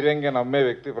ఆలోచించకుండా ధైర్యంగా నమ్మే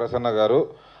వ్యక్తి ప్రసన్న గారు.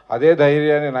 అదే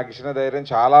ధైర్యాన్ని నాకు ఇచ్చిన ధైర్యం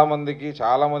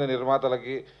చాలామంది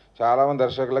నిర్మాతలకి, చాలామంది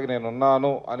దర్శకులకి నేను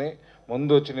ఉన్నాను అని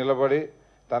ముందు వచ్చి నిలబడి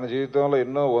తన జీవితంలో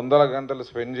ఎన్నో 100 గంటలు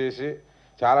స్పెండ్ చేసి,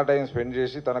 చాలా టైం స్పెండ్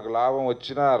చేసి, తనకు లాభం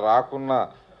వచ్చినా రాకున్నా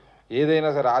ఏదైనా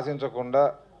సరే ఆశించకుండా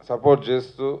సపోర్ట్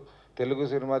చేస్తూ తెలుగు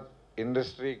సినిమా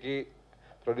ఇండస్ట్రీకి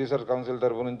ప్రొడ్యూసర్ కౌన్సిల్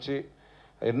తరపు నుంచి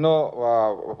ఎన్నో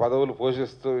పదవులు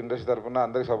పోషిస్తూ ఇండస్ట్రీ తరఫున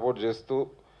అందరికి సపోర్ట్ చేస్తూ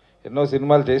ఎన్నో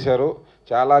సినిమాలు చేశారు.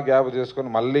 చాలా గ్యాప్ చేసుకొని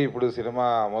మళ్ళీ ఇప్పుడు సినిమా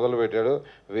మొదలుపెట్టాడు.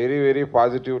 వెరీ వెరీ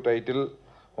పాజిటివ్ టైటిల్,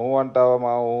 ఊ అంటావా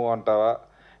మా ఊ అంటావా.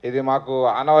 ఇది మాకు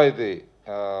ఆనవాయితీ.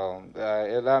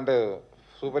 ఎలా అంటే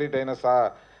సూపర్ హిట్ అయిన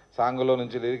సాంగ్లో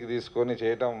నుంచి లిరిక్ తీసుకొని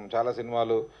చేయటం చాలా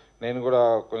సినిమాలు, నేను కూడా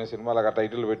కొన్ని సినిమాలకు ఆ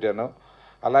టైటిల్ పెట్టాను.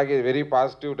 అలాగే very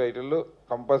positive title,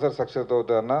 compulsory success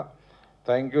అవుతుందన్న.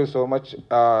 థ్యాంక్ యూ సో మచ్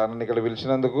నన్ను ఇక్కడ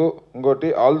పిలిచినందుకు. ఇంకోటి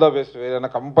ఆల్ ద బెస్ట్, వేరైనా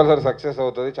కంపల్సరీ సక్సెస్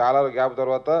అవుతుంది. చాలా గ్యాప్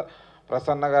తర్వాత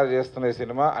ప్రసన్న గారు చేస్తున్న ఈ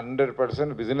సినిమా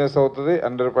 100% బిజినెస్ అవుతుంది,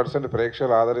 100%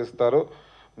 ప్రేక్షకులు ఆదరిస్తారు.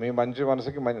 మీ మంచి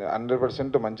మనసుకి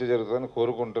 100% మంచి జరుగుతుందని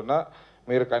కోరుకుంటున్నా.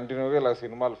 మీరు కంటిన్యూగా ఇలా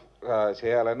సినిమాలు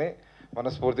చేయాలని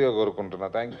మనస్ఫూర్తిగా కోరుకుంటున్నా.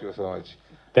 Thank you so much.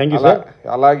 Thank you sir.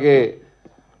 అలాగే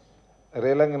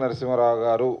రేలంగి నరసింహారావు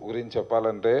గారు గురించి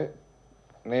చెప్పాలంటే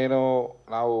నేను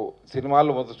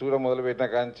సినిమాలు మొదలుపెట్టిన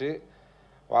కాంచి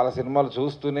వాళ్ళ సినిమాలు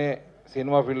చూస్తూనే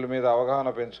సినిమా ఫీల్డ్ మీద అవగాహన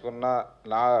పెంచుకున్న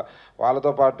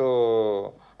వాళ్ళతో పాటు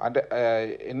అంటే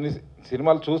ఎన్ని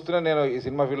సినిమాలు చూస్తూనే నేను ఈ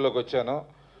సినిమా ఫీల్డ్లోకి వచ్చాను.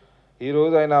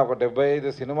 ఈరోజు ఆయన ఒక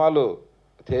 75 సినిమాలు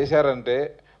చేశారంటే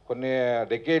కొన్ని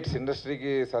డెకేడ్స్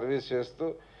ఇండస్ట్రీకి సర్వీస్ చేస్తూ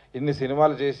ఇన్ని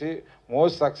సినిమాలు చేసి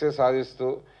మోస్ట్ సక్సెస్ సాధిస్తూ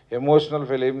ఎమోషనల్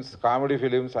ఫిలిమ్స్, కామెడీ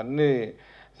ఫిలిమ్స్ అన్నీ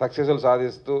సక్సెస్లు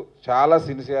సాధిస్తూ చాలా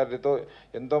సిన్సియారిటీతో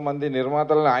ఎంతోమంది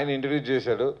నిర్మాతలను ఆయన ఇంట్రడ్యూస్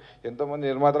చేశాడు. ఎంతోమంది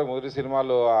నిర్మాతలకు మొదటి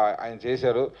సినిమాలు ఆయన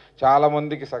చేశారు.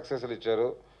 చాలామందికి సక్సెస్లు ఇచ్చారు.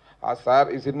 సార్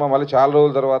ఈ సినిమా మళ్ళీ చాలా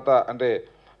రోజుల తర్వాత అంటే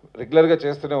రెగ్యులర్గా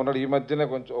చేస్తూనే ఉన్నాడు. ఈ మధ్యనే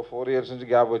కొంచెం 4 years నుంచి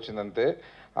గ్యాప్ వచ్చిందంతే.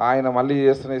 ఆయన మళ్ళీ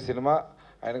చేస్తున్న ఈ సినిమా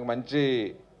ఆయనకు మంచి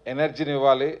ఎనర్జీని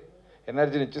ఇవ్వాలి,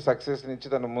 ఎనర్జీని ఇచ్చి సక్సెస్ని ఇచ్చి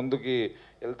తను ముందుకి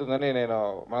వెళ్తుందని నేను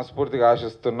మనస్ఫూర్తిగా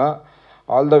ఆశిస్తున్నా.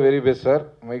 All the very best sir.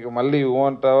 మీకు మళ్ళీ ఊ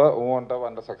అంటావా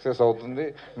అంత సక్సెస్ అవుతుంది.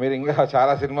 మీరు ఇంకా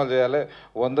చాలా సినిమాలు చేయాలి,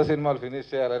 100 సినిమాలు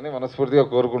ఫినిష్ చేయాలని మనస్ఫూర్తిగా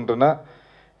కోరుకుంటున్నా.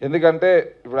 ఎందుకంటే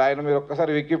ఇప్పుడు ఆయన మీరు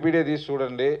ఒక్కసారి వికీపీడియా తీసి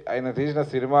చూడండి. ఆయన తీసిన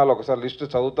సినిమాలు ఒకసారి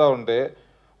లిస్టు చదువుతూ ఉంటే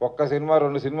ఒక్క సినిమా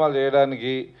 2 సినిమాలు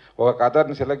చేయడానికి ఒక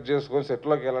కథని సెలెక్ట్ చేసుకొని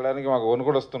సెట్లోకి వెళ్ళడానికి మాకు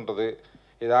వణుకుడు వస్తుంటుంది.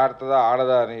 ఇది ఆడుతుందా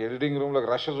ఆడదా అని ఎడిటింగ్ రూమ్లోకి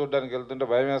రష్ చూడడానికి వెళ్తుంటే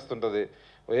భయం వేస్తుంటుంది,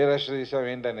 ఏ రష్ తీసాం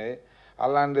ఏంటని.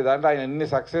 అలాంటి దాంట్లో ఆయన ఎన్ని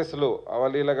సక్సెస్లు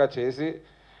అవలీలగా చేసి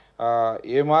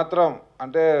ఏమాత్రం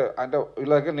అంటే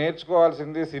వీళ్ళకి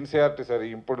నేర్చుకోవాల్సింది సిన్సియారిటీ సార్.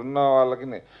 ఇప్పుడున్న వాళ్ళకి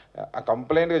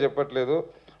కంప్లైంట్గా చెప్పట్లేదు,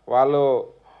 వాళ్ళు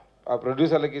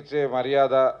ప్రొడ్యూసర్లకు ఇచ్చే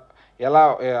మర్యాద, ఎలా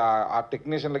ఆ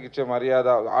టెక్నీషియన్లకు ఇచ్చే మర్యాద,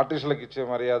 ఆర్టిస్టులకు ఇచ్చే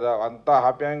మర్యాద అంతా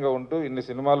ఆప్యాయంగా ఉంటూ ఇన్ని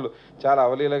సినిమాలు చాలా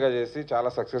అవలీలగా చేసి చాలా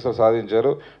సక్సెస్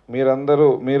సాధించారు.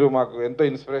 మీరు మాకు ఎంతో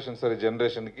ఇన్స్పిరేషన్ సార్ ఈ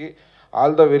జనరేషన్కి.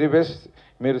 All the very best.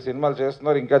 మీరు సినిమాలు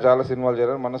చేస్తున్నారు, ఇంకా చాలా సినిమాలు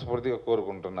చేయాలని మనస్ఫూర్తిగా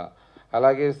కోరుకుంటున్నా.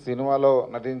 అలాగే సినిమాలో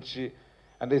నటించి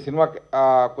అంటే ఈ సినిమా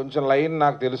కొంచెం లైన్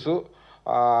నాకు తెలుసు.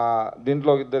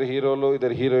 దీంట్లో 2 హీరోలు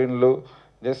 2 హీరోయిన్లు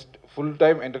జస్ట్ ఫుల్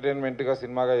టైం ఎంటర్టైన్మెంట్గా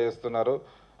సినిమాగా చేస్తున్నారు.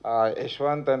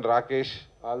 Yashwant and Rakesh,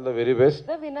 all the very best.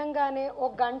 వినంగానే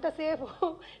ఒక గంట సేపు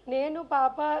నేను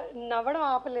పాప నవ్వడం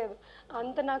ఆపలేదు,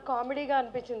 అంత నాకు కామెడీగా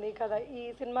అనిపించింది కదా. ఈ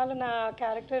సినిమాలో నా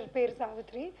క్యారెక్టర్ పేరు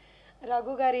సావిత్రి,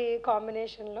 రఘు గారి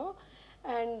కాంబినేషన్లో.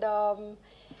 అండ్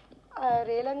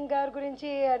రేలంగ్ గారి గురించి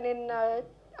నేను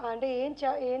అంటే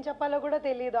ఏం చెప్పాలో కూడా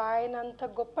తెలియదు. ఆయన అంత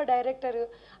గొప్ప డైరెక్టర్.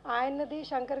 ఆయనది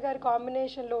శంకర్ గారి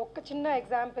కాంబినేషన్లో ఒక చిన్న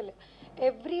example.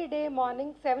 Every day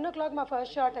morning 7 o'clock మా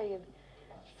ఫస్ట్ షాట్ అయ్యేది.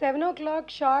 7 o'clock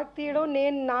షార్ట్ తీయడం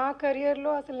నేను నా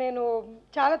కెరియర్లో అసలు నేను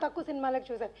చాలా తక్కువ సినిమాలకు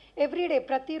చూశాను. ఎవ్రీడే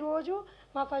ప్రతిరోజు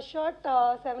మా first shot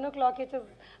 7 o'clock. It's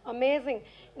is amazing.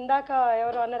 ఇందాక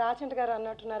ఎవరు అన్నారు, రాచంట గారు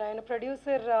అన్నట్టున్నారు, ఆయన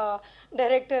ప్రొడ్యూసర్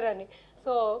డైరెక్టర్ అని.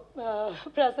 సో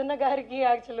ప్రసన్న గారికి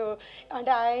యాక్చువల్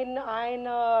అంటే ఆయన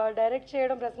డైరెక్ట్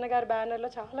చేయడం ప్రసన్న గారి బ్యానర్లో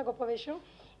చాలా గొప్ప విషయం.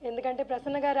 ఎందుకంటే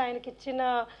ప్రసన్న గారు ఆయనకి ఇచ్చిన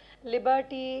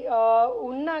లిబర్టీ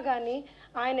ఉన్నా కానీ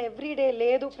ఆయన ఎవ్రీడే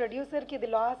లేదు ప్రొడ్యూసర్కి ఇది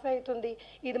లాస్ అవుతుంది,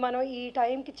 ఇది మనం ఈ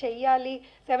టైంకి చెయ్యాలి,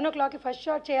 7 o'clockకి ఫస్ట్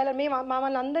షాట్ చేయాలి.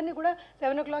 మమ్మల్ని అందరినీ కూడా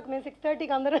 7 o'clock మేము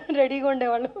 6:30కి అందరూ రెడీగా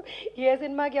ఉండేవాళ్ళం. ఏ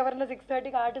సినిమాకి ఎవరైనా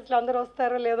 6:30కి ఆర్టిస్టులు అందరూ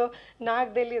వస్తారో లేదో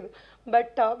నాకు తెలియదు.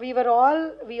 But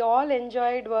we all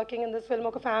enjoyed working in this film.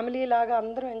 ఒక ఫ్యామిలీ లాగా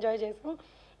అందరూ ఎంజాయ్ చేసాం.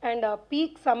 అండ్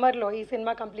పీక్ సమ్మర్లో ఈ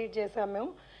సినిమా కంప్లీట్ చేసాం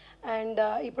మేము. అండ్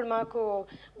ఇప్పుడు మాకు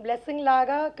బ్లెస్సింగ్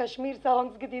లాగా కాశ్మీర్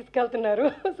సాంగ్స్కి తీసుకెళ్తున్నారు.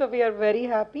 So we are very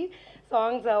happy.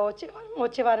 Songs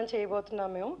వచ్చే వారం చేయబోతున్నాం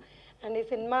మేము. అండ్ ఈ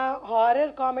సినిమా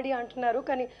హారర్ కామెడీ అంటున్నారు,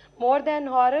 కానీ more than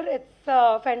horror it's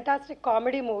fantastic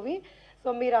comedy movie.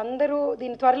 So మీరందరూ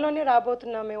దీని త్వరలోనే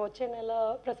రాబోతున్నాం మేము. వచ్చే నెల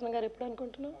ప్రసన్న గారు ఎప్పుడు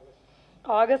అనుకుంటున్నాం,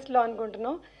 ఆగస్ట్లో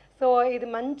అనుకుంటున్నాం. సో ఇది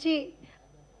మంచి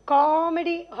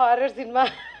కామెడీ హారర్ సినిమా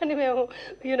అని మేము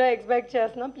ఎక్స్పెక్ట్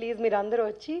చేస్తున్నాం. ప్లీజ్ మీరు అందరూ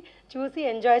వచ్చి చూసి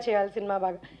ఎంజాయ్ చేయాలి సినిమా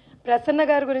బాగా. ప్రసన్న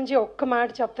గారి గురించి ఒక్క మాట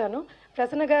చెప్తాను.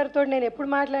 ప్రసన్న గారితో నేను ఎప్పుడు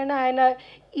మాట్లాడినా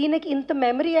ఈయనకి ఇంత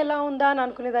మెమరీ ఎలా ఉందా అని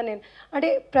అనుకునేదాన్ని నేను. అంటే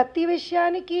ప్రతి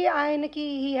విషయానికి ఆయనకి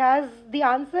he has the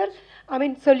answer, I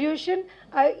mean solution.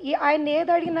 ఆయన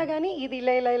ఏది అడిగినా కానీ ఇది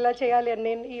ఇలా చేయాలి అని.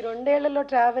 నేను ఈ 2 ఏళ్లలో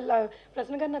ట్రావెల్,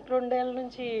 ప్రసన్న గారు నాకు 2 ఏళ్ళ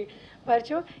నుంచి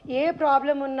పరిచయం. ఏ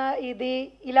ప్రాబ్లం ఉన్నా ఇది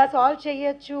ఇలా సాల్వ్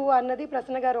చేయొచ్చు అన్నది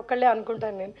ప్రసన్న గారు ఒక్కళ్ళే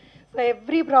అనుకుంటాను నేను. సో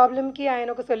ఎవ్రీ ప్రాబ్లమ్కి ఆయన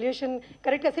ఒక సొల్యూషన్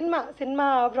కరెక్ట్గా, సినిమా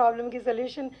ప్రాబ్లమ్కి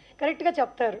సొల్యూషన్ కరెక్ట్గా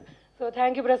చెప్తారు. సో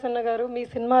థ్యాంక్ యూ ప్రసన్న గారు. మీ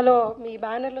సినిమాలో మీ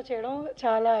బ్యానర్లో చేయడం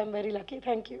చాలా I'm very lucky.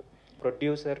 Thank you.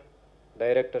 Producer,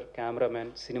 director,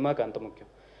 cameraman సినిమాకి అంత ముఖ్యం.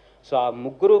 సో ఆ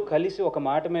ముగ్గురు కలిసి ఒక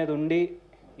మాట మీద ఉండి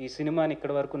ఈ సినిమాని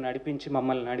ఇక్కడి వరకు నడిపించి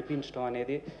మమ్మల్ని నడిపించడం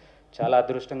అనేది చాలా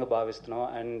అదృష్టంగా భావిస్తున్నాం.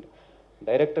 అండ్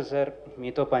డైరెక్టర్ సార్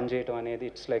మీతో పనిచేయటం అనేది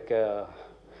ఇట్స్ లైక్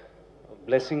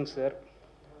బ్లెస్సింగ్ సార్.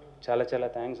 చాలా చాలా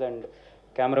థ్యాంక్స్. అండ్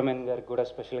కెమెరామెన్ గారికి కూడా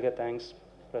స్పెషల్గా thanks.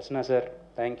 Prasanna sir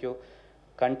thank you.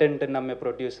 Content నమ్మే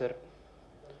ప్రొడ్యూసర్,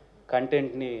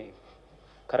 కంటెంట్ని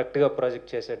కరెక్ట్గా ప్రాజెక్ట్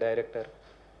చేసే డైరెక్టర్,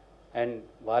 అండ్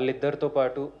వాళ్ళిద్దరితో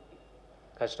పాటు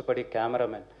కష్టపడి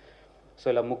కెమెరామెన్. సో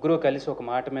ఇలా ముగ్గురు కలిసి ఒక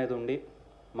మాట మీద ఉండి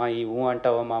మా ఈ ఊ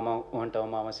అంటావా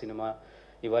మామ సినిమా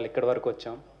ఇవాళ ఇక్కడి వరకు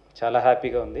వచ్చాం. చాలా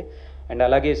హ్యాపీగా ఉంది. అండ్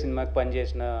అలాగే ఈ సినిమాకి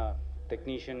పనిచేసిన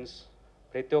టెక్నీషియన్స్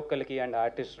ప్రతి ఒక్కరికి, అండ్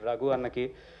ఆర్టిస్ట్ రఘు అన్నకి,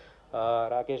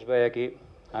 రాకేష్ భయ్యకి,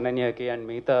 అనన్యకి, అండ్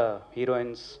మిగతా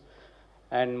హీరోయిన్స్,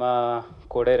 అండ్ మా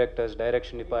co directors,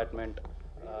 direction department,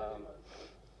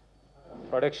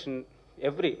 production,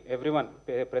 every one,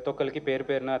 ప్రతి ఒక్కరికి పేరు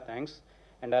పేరున థ్యాంక్స్.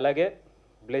 అండ్ అలాగే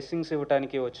బ్లెస్సింగ్స్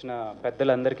ఇవ్వడానికి వచ్చిన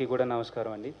పెద్దలందరికీ కూడా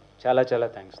నమస్కారం అండి. చాలా చాలా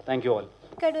థ్యాంక్స్. Thank you all.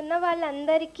 ఇక్కడ ఉన్న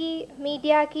వాళ్ళందరికీ,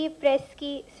 మీడియాకి,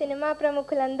 ప్రెస్కి, సినిమా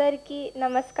ప్రముఖులందరికీ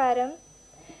నమస్కారం.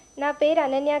 నా పేరు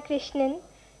అనన్య కృష్ణన్.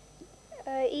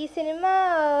 ఈ సినిమా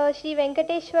శ్రీ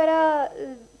వెంకటేశ్వర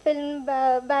ఫిల్మ్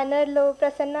బ్యానర్లో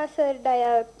ప్రసన్న సార్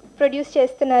ప్రొడ్యూస్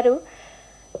చేస్తున్నారు.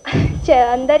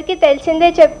 అందరికీ తెలిసిందే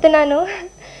చెప్తున్నాను.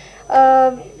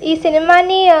 ఈ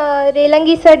సినిమాని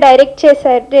రేలంగి సార్ డైరెక్ట్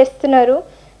చేస్తున్నారు.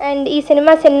 అండ్ ఈ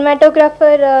cinema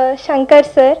cinematographer Shankar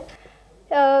sir.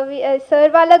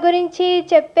 Sir వాళ్ళ గురించి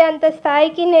చెప్పే అంత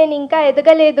స్థాయికి నేను ఇంకా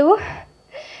ఎదగలేదు,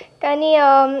 కానీ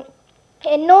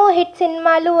ఎన్నో హిట్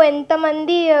సినిమాలు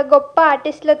ఎంతమంది గొప్ప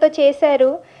ఆర్టిస్టులతో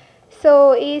చేశారు. సో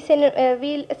ఈ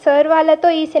సార్ వాళ్ళతో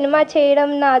ఈ సినిమా చేయడం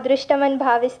నా అదృష్టం అని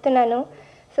భావిస్తున్నాను.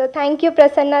 So thank you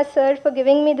Prasanna sir for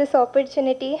giving me this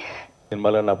opportunity.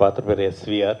 సినిమాలో నా పాత్ర పేరు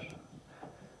ఎస్విఆర్.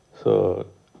 సో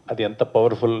అది ఎంత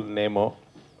పవర్ఫుల్ నేమో,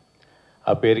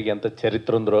 ఆ పేరుకి ఎంత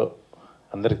చరిత్ర ఉందో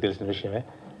అందరికీ తెలిసిన విషయమే.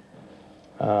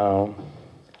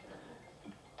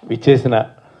 విచ్చేసిన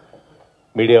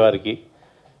మీడియా వారికి,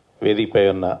 వేదికపై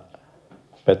ఉన్న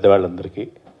పెద్దవాళ్ళందరికీ,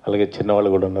 అలాగే చిన్నవాళ్ళు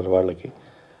కూడా ఉన్నారు, వాళ్ళకి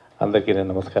అందరికీ నేను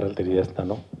నమస్కారాలు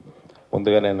తెలియజేస్తాను.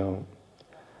 ముందుగా నేను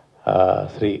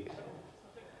శ్రీ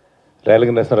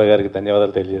రేలంగి నరసింహారావు గారికి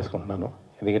ధన్యవాదాలు తెలియజేసుకుంటున్నాను.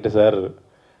 ఎందుకంటే సార్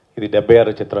ఇది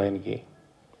 76వ చిత్రం ఆయనకి.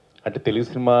 అంటే తెలుగు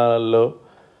సినిమాల్లో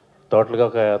టోటల్గా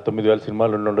ఒక 9,000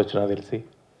 సినిమాలు ఉండొచ్చు నాకు తెలిసి.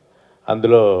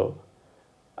 అందులో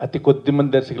అతి కొద్ది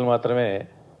మంది దర్శకులు మాత్రమే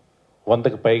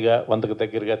 100కి పైగా, 100కి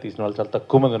దగ్గరగా తీసిన వాళ్ళు చాలా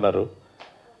తక్కువ మంది ఉన్నారు.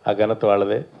 ఆ ఘనత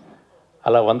వాళ్ళదే.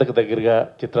 అలా 100కి దగ్గరగా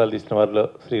చిత్రాలు తీసిన వారిలో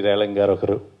శ్రీ రేలంగి గారు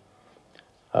ఒకరు.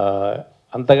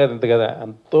 అంతగా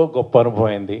ఎంతో గొప్ప అనుభవం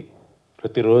అయింది.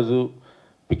 ప్రతిరోజు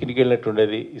పిక్నిక్ వెళ్ళినట్టు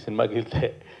ఉండేది. ఈ సినిమాకి వెళ్తే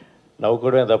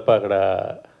నవ్వుకోవడమే తప్ప అక్కడ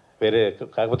వేరే,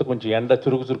 కాకపోతే కొంచెం ఎండ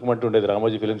చురుకుమంటూ ఉండేది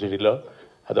రామోజీ ఫిలిం సిటీలో,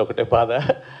 అదొకటే బాధ.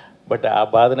 బట్ ఆ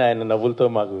బాధని ఆయన నవ్వులతో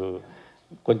మాకు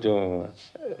కొంచెం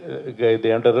ఇది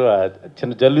ఏమంటారు,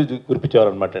 చిన్న జల్లు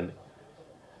కురిపించేవారు అనమాట అండి.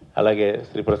 అలాగే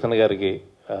శ్రీ ప్రసన్న గారికి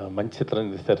మంచి చిత్రం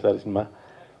తీస్తారు సార్. సినిమా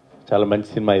చాలా మంచి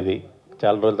సినిమా. ఇది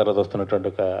చాలా రోజుల తర్వాత వస్తున్నటువంటి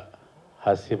ఒక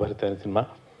హాస్యభరితమైన సినిమా.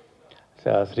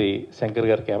 శ్రీ శంకర్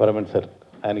గారు కెమెరామెన్ సార్,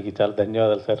 ఆయనకి చాలా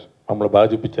ధన్యవాదాలు సార్, మమ్మల్ని బాగా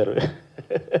చూపించారు.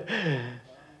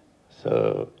 సో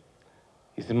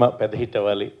ఈ సినిమా పెద్ద హిట్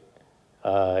అవ్వాలి.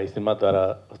 ఈ సినిమా ద్వారా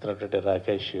వస్తున్నటువంటి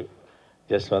రాకేష్,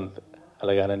 జస్వంత్,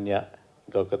 అలాగే అనన్య,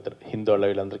 ఇంకొక హిందోళ్ళ,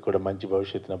 వీళ్ళందరికీ కూడా మంచి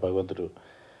భవిష్యత్తున భగవంతుడు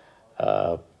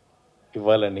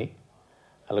ఇవ్వాలని,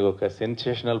 అలాగే ఒక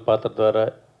సెన్సేషనల్ పాత్ర ద్వారా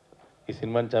ఈ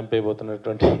సినిమాని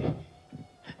చంపేయబోతున్నటువంటి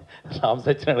రామ్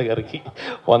సత్యనారాయణ గారికి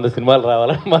 100 సినిమాలు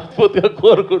రావాలని మనస్ఫూర్తిగా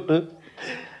కోరుకుంటూ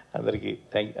అందరికీ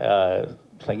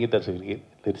సంగీత దర్శకులకి,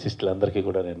 లిరిసిస్టులందరికీ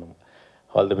కూడా నేను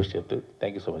ఆల్ ది బెస్ట్ చెప్తూ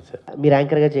thank you so much sir. మీరు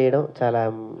యాంకర్గా చేయడం చాలా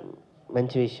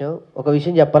మంచి విషయం. ఒక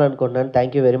విషయం చెప్పాలనుకుంటున్నాను.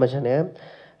 థ్యాంక్ యూ వెరీ మచ్ అన్నయ్య.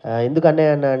 ఎందుకు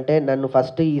అన్నయ్య అన్న అంటే, నన్ను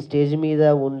ఫస్ట్ ఈ స్టేజ్ మీద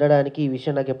ఉండడానికి ఈ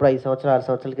విషయం నాకు ఎప్పుడో 5 సంవత్సరాలు 6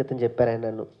 సంవత్సరాల క్రితం చెప్పారు ఆయన.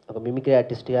 నన్ను ఒక మిమిక్రీ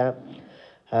ఆర్టిస్ట్గా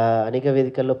అనేక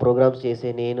వేదికల్లో ప్రోగ్రామ్స్ చేసే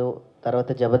నేను,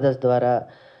 తర్వాత జబర్దస్త్ ద్వారా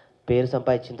పేరు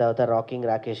సంపాదించిన తర్వాత రాకింగ్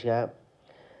రాకేష్గా,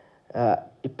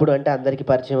 ఇప్పుడు అంటే అందరికీ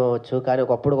పరిచయం అవ్వచ్చు, కానీ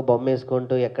ఒకప్పుడు ఒక బొమ్మ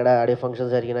వేసుకుంటూ ఎక్కడ ఆడియో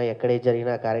ఫంక్షన్స్ జరిగినా, ఎక్కడ ఏది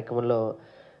జరిగినా ఆ కార్యక్రమంలో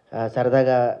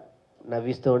సరదాగా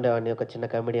నవ్విస్తూ ఉండేవాడిని ఒక చిన్న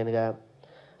కమెడియన్గా.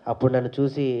 అప్పుడు నన్ను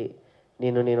చూసి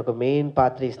నేను ఒక మెయిన్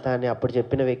పాత్ర ఇస్తానని అప్పుడు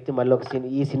చెప్పిన వ్యక్తి మళ్ళీ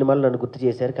ఈ సినిమాలో నన్ను గుర్తు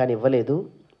చేశారు, కానీ ఇవ్వలేదు.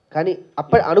 కానీ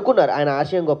అప్పుడు అనుకున్నారు ఆయన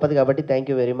ఆశయం గొప్పది కాబట్టి థ్యాంక్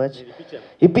యూ వెరీ మచ్.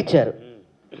 ఇప్పించారు,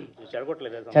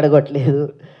 చెడగొట్టలేదు.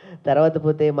 తర్వాత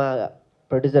పోతే మా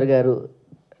ప్రొడ్యూసర్ గారు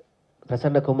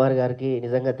ప్రసన్న కుమార్ గారికి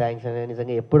నిజంగా థ్యాంక్స్ అండి.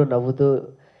 నిజంగా ఎప్పుడు నవ్వుతూ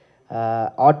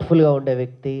ఆర్ట్ఫుల్గా ఉండే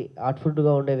వ్యక్తి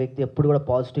ఎప్పుడు కూడా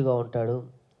పాజిటివ్గా ఉంటాడు.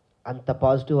 అంత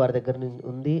పాజిటివ్ వారి దగ్గర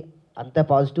ఉంది, అంత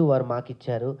పాజిటివ్ వారు మాకు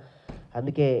ఇచ్చారు.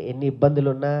 అందుకే ఎన్ని ఇబ్బందులు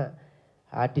ఉన్నా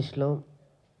ఆర్టిస్టులో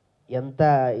ఎంత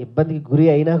ఇబ్బందికి గురి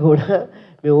అయినా కూడా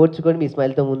మేము ఓర్చుకొని మీ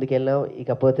స్మైల్తో ముందుకెళ్ళాం.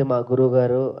 ఇకపోతే మా గురువు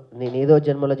గారు, నేను ఏదో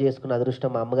జన్మలో చేసుకున్న అదృష్టం,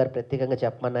 మా అమ్మగారు ప్రత్యేకంగా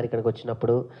చెప్పమన్నారు ఇక్కడికి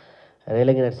వచ్చినప్పుడు.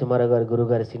 రేలంగి నరసింహారావు గారు గురువు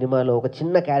గారి సినిమాలో ఒక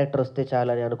చిన్న క్యారెక్టర్ వస్తే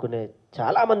చాలని అనుకునే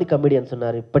చాలామంది కమెడియన్స్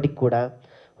ఉన్నారు ఇప్పటికి కూడా,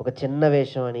 ఒక చిన్న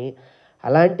వేషం అని.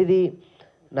 అలాంటిది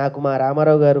నాకు మా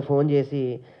రామారావు గారు ఫోన్ చేసి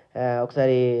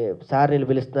ఒకసారి సార్ వీళ్ళు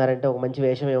పిలుస్తున్నారంటే ఒక మంచి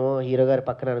వేషం ఏమో హీరో గారి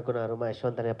పక్కన అనుకున్నారు, మా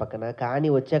యశ్వంత్ అనే పక్కన. కానీ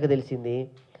వచ్చాక తెలిసింది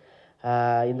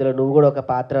ఇందులో నువ్వు కూడా ఒక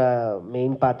పాత్ర,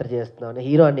 మెయిన్ పాత్ర చేస్తున్నావు.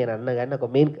 హీరో అని నేను అన్నా కానీ నాకు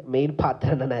మెయిన్ పాత్ర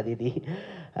అన్నాను అది. ఇది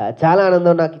చాలా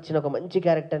ఆనందం. నాకు ఇచ్చిన ఒక మంచి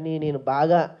క్యారెక్టర్ని నేను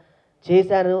బాగా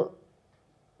చేశాను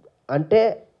అంటే,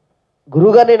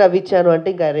 గురువుగారిని నవ్వించాను అంటే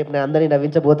ఇంకా రేపు నేను అందరినీ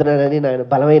నవ్వించబోతున్నానని నాకు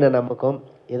బలమైన నమ్మకం.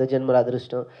 ఏదో జన్మల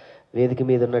అదృష్టం. వేదిక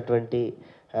మీద ఉన్నటువంటి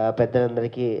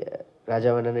పెద్దలందరికీ,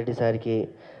 రాజావన్న రెడ్డి సార్కి,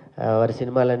 వారి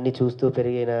సినిమాలన్నీ చూస్తూ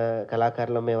పెరిగిన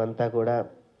కళాకారులు మేమంతా కూడా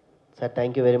sir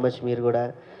thank you very much. మీరు కూడా.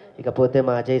 ఇకపోతే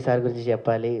మా అజయ్ సార్ గురించి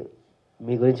చెప్పాలి.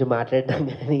 మీ గురించి మాట్లాడటం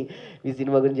కానీ మీ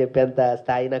సినిమా గురించి చెప్పేంత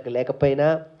స్థాయి నాకు లేకపోయినా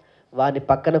వారిని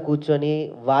పక్కన కూర్చొని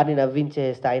వారిని నవ్వించే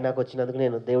స్థాయి నాకు వచ్చినందుకు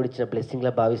నేను దేవుడిచ్చిన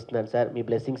బ్లెస్సింగ్లా భావిస్తున్నాను సార్. మీ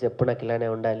బ్లెస్సింగ్స్ ఎప్పుడు నాకు ఇలానే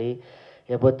ఉండాలి.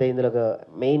 లేకపోతే ఇందులో ఒక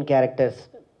మెయిన్ క్యారెక్టర్స్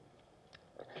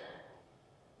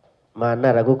మా అన్న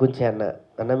రఘు గురించి.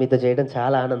 అన్న మీతో చేయడం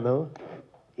చాలా ఆనందం.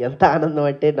 ఎంత ఆనందం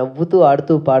అంటే నవ్వుతూ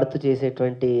ఆడుతూ పాడుతూ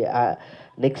చేసేటువంటి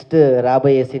నెక్స్ట్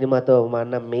రాబోయే సినిమాతో మా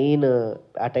అన్న మెయిన్,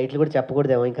 ఆ టైటిల్ కూడా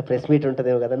చెప్పకూడదేమో, ఇంకా ప్రెస్ మీట్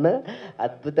ఉంటుందేమో కదన్నా.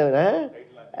 అద్భుతమైన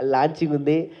లాంచింగ్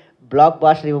ఉంది. బ్లాక్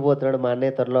బాస్టర్ ఇవ్వబోతున్నాడు మా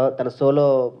అన్నయ్య త్వరలో తన సోలో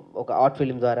ఒక ఆర్ట్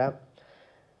ఫిలిం ద్వారా.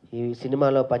 ఈ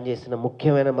సినిమాలో పనిచేస్తున్న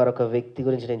ముఖ్యమైన మరొక వ్యక్తి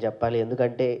గురించి నేను చెప్పాలి.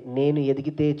 ఎందుకంటే నేను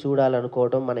ఎదిగితే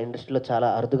చూడాలనుకోవడం మన ఇండస్ట్రీలో చాలా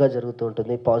అరుదుగా జరుగుతూ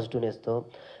ఉంటుంది పాజిటివ్నెస్తో.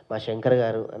 మా శంకర్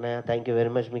గారు అన్నయ్య థ్యాంక్ యూ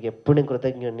వెరీ మచ్. మీకు ఎప్పుడు నేను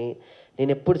కృతజ్ఞుడిని.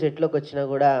 నేను ఎప్పుడు సెట్లోకి వచ్చినా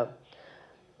కూడా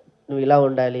నువ్వు ఇలా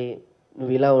ఉండాలి,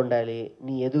 నువ్వు ఇలా ఉండాలి,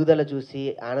 నీ ఎదుగుదల చూసి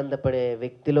ఆనందపడే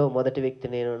వ్యక్తిలో మొదటి వ్యక్తి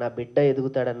నేను. నా బిడ్డ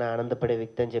ఎదుగుతాడన్న ఆనందపడే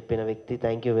వ్యక్తి అని చెప్పిన వ్యక్తి.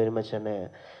 థ్యాంక్ యూ వెరీ మచ్ అన్నయ్య.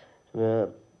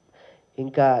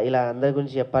 ఇంకా ఇలా అందరి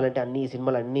గురించి చెప్పాలంటే అన్ని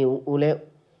సినిమాలు అన్నీ ఊలే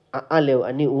లేవు,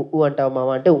 అన్నీ ఊ అంటావు మామ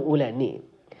అంటే ఊలే అన్నీ.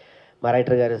 మా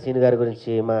రైటర్ గారు సీన్ గారి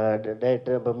గురించి, మా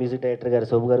డైరెక్టర్ మ్యూజిక్ డైరెక్టర్ గారు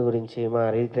శోభు గారి గురించి, మా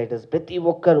లిరిక్ రైటర్స్ ప్రతి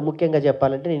ఒక్కరు, ముఖ్యంగా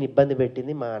చెప్పాలంటే నేను ఇబ్బంది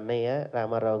పెట్టింది మా అన్నయ్య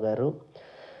రామారావు గారు.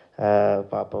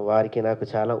 పాపం వారికి నాకు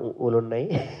చాలా ఊలున్నాయి.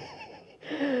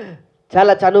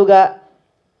 చాలా చనువుగా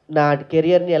నా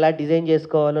కెరియర్ని ఎలా డిజైన్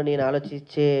చేసుకోవాలో నేను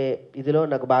ఆలోచించే ఇదిలో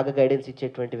నాకు బాగా గైడెన్స్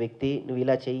ఇచ్చేటువంటి వ్యక్తి. నువ్వు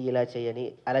ఇలా చెయ్యి, ఇలా చెయ్యని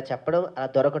అలా చెప్పడం, అలా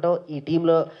దొరకడం, ఈ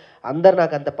టీంలో అందరు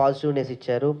నాకు అంత పాజిటివ్నెస్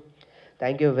ఇచ్చారు.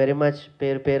 Thank you very much.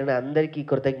 పేరున అందరికీ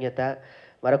కృతజ్ఞత.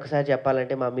 మరొకసారి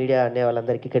చెప్పాలంటే మా మీడియా అనే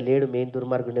వాళ్ళందరికీ, ఇక్కడ లేడు మెయిన్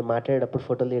దుర్మార్గుడిని, మాట్లాడేటప్పుడు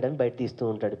ఫోటోలు తీయడానికి బయట తీస్తూ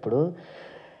ఉంటాడు. ఇప్పుడు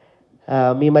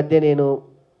మీ మధ్య నేను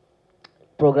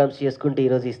ప్రోగ్రామ్స్ చేసుకుంటూ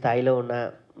ఈరోజు ఈ స్థాయిలో ఉన్న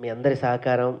మీ అందరి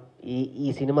సహకారం, ఈ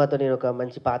సినిమాతో నేను ఒక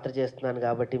మంచి పాత్ర చేస్తున్నాను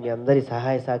కాబట్టి మీ అందరి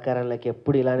సహాయ సహకారాలకి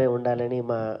ఎప్పుడు ఇలానే ఉండాలని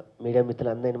మా మీడియా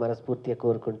మిత్రులందరినీ మనస్ఫూర్తిగా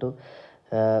కోరుకుంటూ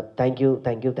thank you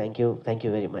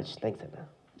very much. Thanks అన్న.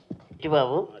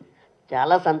 బాబు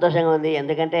చాలా సంతోషంగా ఉంది.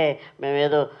 ఎందుకంటే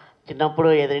మేమేదో చిన్నప్పుడు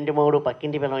ఎదురింటి మొగుడు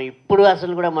పక్కింటి పిల్లలు, ఇప్పుడు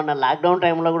అసలు కూడా మొన్న లాక్డౌన్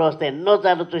టైంలో కూడా వస్తే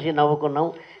ఎన్నోసార్లు చూసి నవ్వుకున్నాం.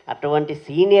 అటువంటి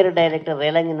senior director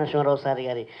Relangi Narasimha Rao sir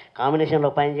గారి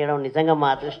కాంబినేషన్లో పనిచేయడం నిజంగా మా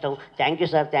అదృష్టం. Thank you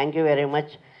sir, thank you very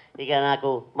much. ఇక నాకు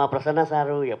మా ప్రసన్న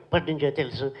సారు ఎప్పటి నుంచో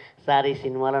తెలుసు సార్, ఈ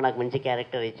సినిమాలో నాకు మంచి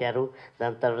క్యారెక్టర్ ఇచ్చారు.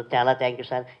 దాని తర్వాత చాలా థ్యాంక్ యూ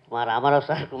సార్. మా రామారావు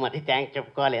సార్కు మరి థ్యాంక్స్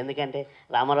చెప్పుకోవాలి, ఎందుకంటే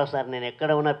రామారావు సార్ నేను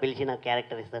ఎక్కడ ఉన్నా పిలిచి నాకు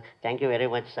క్యారెక్టర్ ఇస్తారు. Thank you very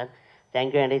much sir.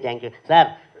 Thank you అండి, thank you sir.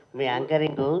 Me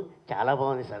anchoring చాలా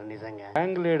బాగుంది సార్ నిజంగా.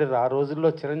 గ్యాంగ్ లీడర్ ఆ రోజుల్లో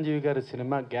చిరంజీవి గారి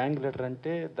సినిమా గ్యాంగ్ లీడర్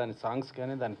అంటే దాని సాంగ్స్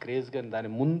కానీ, దాని క్రేజ్ కానీ, దాని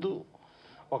ముందు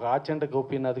ఒక ఆచంట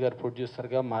గోపీనాథ్ గారు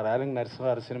ప్రొడ్యూసర్గా మా రేలంగి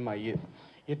నరసింహారావు సినిమా అయ్యేది.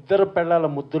 ఇద్దరు పెళ్ళాల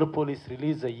ముద్దుల పోలీస్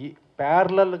రిలీజ్ అయ్యి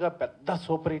ప్యారలల్గా పెద్ద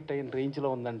సూపర్ హిట్ అయిన రేంజ్లో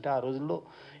ఉందంటే ఆ రోజుల్లో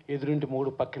ఎదురింటి మూడు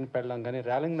పక్కన పెళ్ళాం. కానీ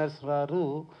రేలంగి నరసింహారావు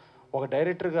ఒక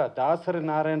డైరెక్టర్గా, దాసరి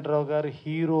నారాయణరావు గారు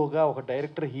హీరోగా, ఒక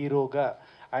డైరెక్టర్ హీరోగా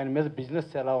ఆయన మీద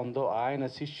బిజినెస్ ఎలా ఉందో ఆయన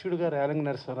శిష్యుడిగా రేలంగి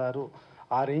నరసింహారావు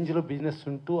ఆ రేంజ్లో బిజినెస్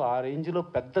ఉంటూ ఆ రేంజ్లో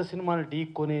పెద్ద సినిమాలు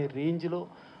ఢీకొనే రేంజ్లో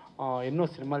ఎన్నో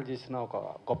సినిమాలు చేసిన ఒక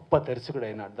గొప్ప దర్శకుడు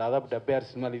అయినాడు. దాదాపు 76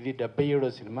 సినిమాలు, ఇది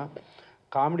 77వ సినిమా.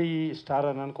 కామెడీ స్టార్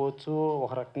అని అనుకోవచ్చు,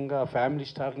 ఒక రకంగా ఫ్యామిలీ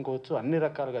స్టార్ అనుకోవచ్చు, అన్ని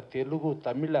రకాలుగా తెలుగు,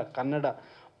 తమిళ, కన్నడ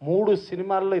 3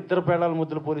 సినిమాల్లో ఇద్దరు పేడాల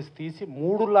ముద్దుల పోలీస్ తీసి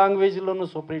 3 లాంగ్వేజ్లోనూ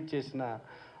సూపర్ హిట్ చేసిన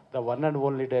the one and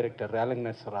only director Relangi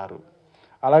Narasimha Rao.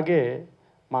 అలాగే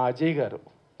మా అజయ్ గారు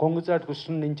కొంగుచాటు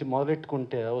కృష్ణుడి నుంచి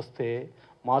మొదలెట్టుకుంటే వస్తే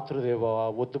మాతృదేవ,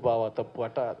 వద్దు బావ, తప్పు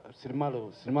అట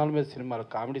సినిమాల మీద సినిమాలు,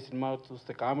 కామెడీ సినిమాలు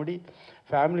చూస్తే కామెడీ,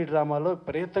 ఫ్యామిలీ డ్రామాలో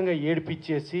విపరీతంగా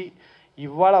ఏడిపించేసి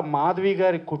ఇవాళ మాధవి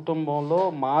గారి కుటుంబంలో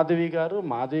మాధవి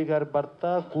గారి భర్త,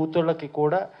 కూతుళ్ళకి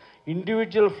కూడా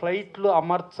ఇండివిజువల్ ఫ్లైట్లు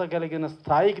అమర్చగలిగిన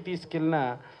స్థాయికి తీసుకెళ్ళిన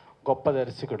గొప్ప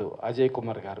దర్శకుడు అజయ్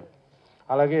కుమార్ గారు.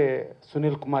 అలాగే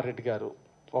సునీల్ కుమార్ రెడ్డి గారు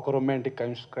ఒక రొమాంటిక్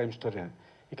క్రైమ్ స్టోరీ.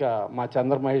 ఇక మా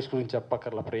చంద్ర మహేష్ గురించి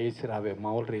చెప్పక్కర్లా, ప్రేయసి రావే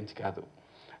మామూలు రేంజ్ కాదు.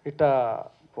 ఇట్లా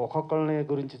ఒక్కొక్కరిని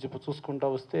గురించి చూసుకుంటూ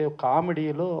వస్తే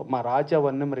కామెడీలో మా రాజా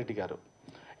వన్నెమరెడ్డి గారు,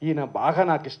 ఈయన బాగా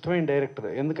నాకు ఇష్టమైన డైరెక్టర్.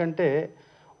 ఎందుకంటే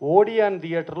ఓడియాన్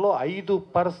థియేటర్లో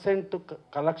 5%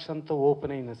 కలెక్షన్తో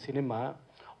ఓపెన్ అయిన cinema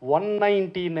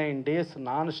 199 days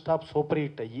non stop super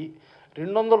hit అయ్యి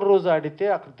 200 రోజు ఆడితే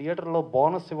అక్కడ థియేటర్లో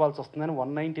బోనస్ ఇవ్వాల్సి వస్తుందని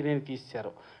 199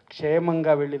 తీశారు.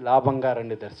 క్షేమంగా వెళ్ళి లాభంగా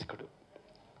రండి దర్శకుడు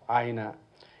ఆయన.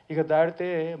 ఇక దాడితే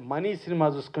మనీ సినిమా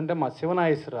చూసుకుంటే మా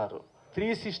శివనాగేశ్వరరావు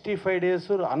 365 days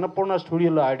అన్నపూర్ణ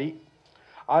స్టూడియోలో ఆడి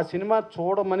ఆ సినిమా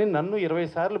చూడమని నన్ను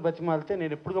 20 సార్లు బతిమాలితే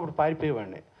నేను ఎప్పటికప్పుడు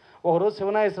పారిపోయేవాడిని. ఒకరోజు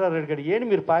శివనాగేశ్వరరావు అడిగాడు, ఏంటి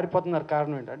మీరు పారిపోతున్నారు,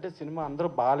 కారణం ఏంటంటే సినిమా అందరూ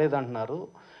బాగాలేదంటున్నారు,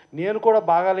 నేను కూడా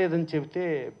బాగాలేదని చెబితే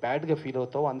బ్యాడ్గా ఫీల్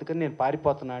అవుతావు, అందుకని నేను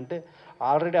పారిపోతున్నా అంటే,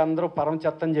 ఆల్రెడీ అందరూ పరమ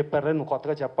చెత్త అని చెప్పారు, నువ్వు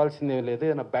కొత్తగా చెప్పాల్సిందేం లేదు,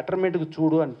 నా బెటర్మెంట్కి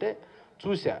చూడు అంటే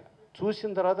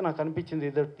చూసిన తర్వాత నాకు అనిపించింది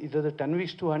ఇదేదో 10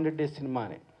 weeks to 100 days సినిమా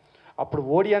అని. అప్పుడు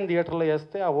ఓడియన్ థియేటర్లో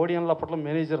వేస్తే ఆ ఓడియన్లో అప్పట్లో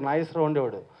మేనేజర్ నాగేశ్వరరావు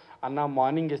ఉండేవాడు. అన్న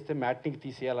మార్నింగ్ వేస్తే మ్యాట్నింగ్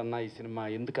తీసేయాలన్నా ఈ సినిమా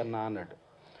ఎందుకన్నా అన్నాడు.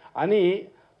 అని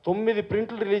 9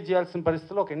 prinట్లు రిలీజ్ చేయాల్సిన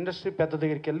పరిస్థితిలో ఒక ఇండస్ట్రీ పెద్ద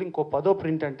దగ్గరికి వెళ్ళి ఇంకో 10వ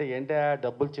ప్రింట్ అంటే ఏంటా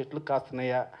డబ్బులు చెట్లు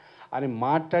కాస్తున్నాయా అని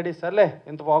మాట్లాడి, సర్లే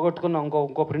ఇంత పోగొట్టుకున్నాం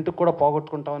ఇంకో ప్రింట్కి కూడా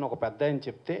పోగొట్టుకుంటామని ఒక పెద్ద ఆయన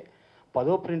చెప్తే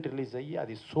 10వ ప్రింట్ రిలీజ్ అయ్యి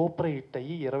అది సూపర్ హిట్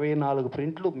అయ్యి 24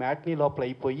 prinట్లు మ్యాట్నీ లోపల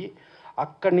అయిపోయి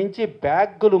అక్కడి నుంచి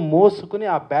బ్యాగులు మోసుకుని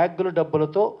ఆ బ్యాగుల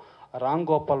డబ్బులతో రామ్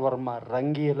గోపాల్ వర్మ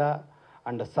రంగీలా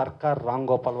అండ్ సర్కార్ రామ్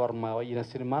గోపాల్ వర్మ అయిన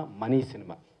సినిమా మనీ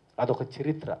సినిమా, అదొక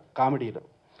చరిత్ర కామెడీలో.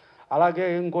 అలాగే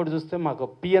ఇంకోటి చూస్తే మాకు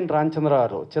పిఎన్ రామచంద్ర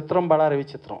గారు చిత్రం బడారి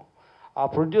విచిత్రం, ఆ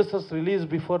ప్రొడ్యూసర్స్ రిలీజ్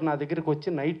బిఫోర్ నా దగ్గరికి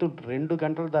వచ్చి నైట్ 2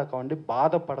 గంటల దాకా ఉండి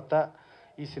బాధపడతా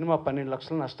ఈ సినిమా 12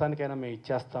 లక్షల నష్టానికైనా మేము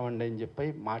ఇచ్చేస్తామండి అని చెప్పి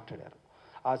మాట్లాడారు.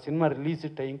 ఆ సినిమా రిలీజ్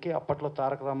టైంకి అప్పట్లో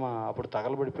తారక రామ అప్పుడు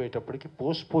తగలబడిపోయేటప్పటికి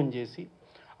పోస్ట్పోన్ చేసి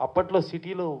అప్పట్లో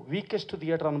సిటీలో వీకెస్ట్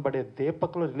థియేటర్ అనబడే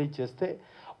దీపక్లో రిలీజ్ చేస్తే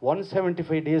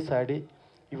 175 days ఆడి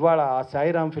ఇవాళ ఆ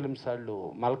సాయిరామ్ ఫిల్మ్స్ వాళ్ళు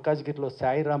మల్కాజ్గిరిలో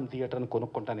సాయిరామ్ థియేటర్ని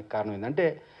కొనుక్కోవడానికి కారణం ఏంటంటే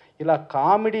ఇలా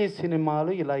కామెడీ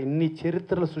సినిమాలు ఇలా ఇన్ని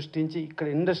చరిత్రలు సృష్టించి ఇక్కడ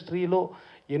ఇండస్ట్రీలో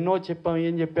ఎన్నో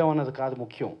ఏం చెప్పామన్నది కాదు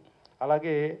ముఖ్యం.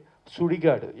 అలాగే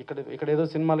సుడిగాడు ఇక్కడ ఏదో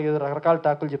సినిమాలు ఏదో రకరకాల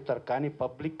టాకులు చెప్తారు, కానీ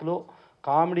పబ్లిక్లో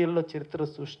కామెడీల్లో చరిత్ర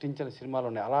సృష్టించిన సినిమాలు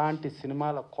ఉన్నాయి. అలాంటి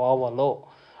సినిమాల కోవలో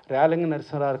రేలంగి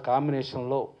నరసింహారావు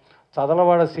కాంబినేషన్లో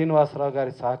చదలవాడ శ్రీనివాసరావు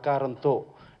గారి సహకారంతో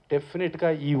డెఫినెట్గా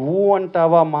ఈ ఊ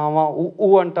అంటావా మామ ఊ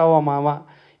అంటావా మామ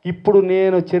ఇప్పుడు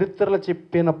నేను చరిత్రలు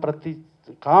చెప్పిన ప్రతి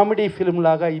కామెడీ ఫిల్మ్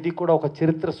లాగా ఇది కూడా ఒక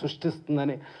చరిత్ర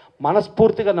సృష్టిస్తుందని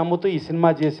మనస్ఫూర్తిగా నమ్ముతూ ఈ సినిమా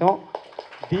చేసాం.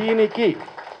 దీనికి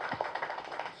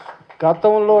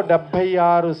గతంలో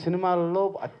 76 సినిమాలలో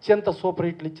అత్యంత సూపర్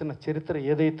హిట్లు ఇచ్చిన చరిత్ర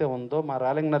ఏదైతే ఉందో మా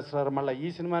రేలంగి నరసింహారావు మళ్ళీ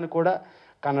ఈ సినిమాని కూడా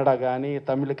కన్నడ కానీ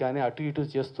తమిళ్ కానీ అటు ఇటు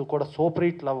చేస్తూ కూడా సూపర్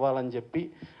హిట్లు అవ్వాలని చెప్పి.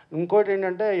 ఇంకోటి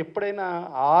ఏంటంటే ఎప్పుడైనా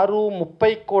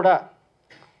 6:30కి కూడా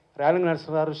Relangi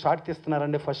Narasimha Rao shot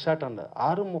తీస్తున్నారండి, first shot అండి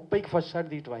 6:30కి ఫస్ట్ షాట్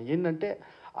తీయటం ఏంటంటే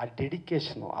ఆ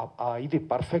డెడికేషను ఇది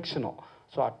పర్ఫెక్షను.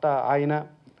 సో అట్టా ఆయన.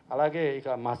 అలాగే ఇక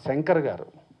మా శంకర్ గారు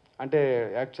అంటే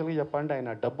యాక్చువల్గా చెప్పాలంటే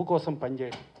ఆయన డబ్బు కోసం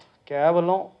పనిచేయడం,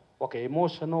 కేవలం ఒక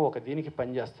ఎమోషను ఒక దీనికి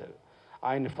పనిచేస్తాడు.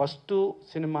 ఆయన ఫస్ట్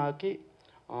సినిమాకి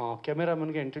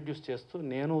కెమెరామెన్గా ఇంట్రడ్యూస్ చేస్తూ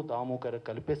నేను దాము గారు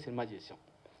కలిపే సినిమా చేసాం.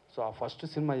 సో ఆ ఫస్ట్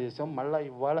సినిమా చేసాం. మళ్ళీ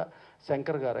ఇవాళ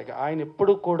శంకర్ గారు ఆయన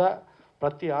ఎప్పుడు కూడా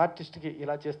ప్రతి ఆర్టిస్ట్కి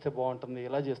ఇలా చేస్తే బాగుంటుంది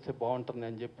ఇలా చేస్తే బాగుంటుంది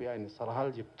అని చెప్పి ఆయన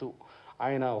సలహాలు చెప్తూ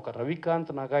ఆయన ఒక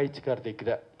రవికాంత్ నగాయిచ్ గారి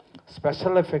దగ్గర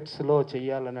స్పెషల్ ఎఫెక్ట్స్లో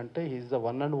చేయాలని అంటే he's the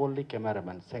one and only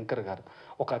cameraman Shankar గారు.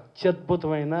 ఒక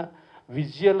అత్యద్భుతమైన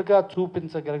విజువల్గా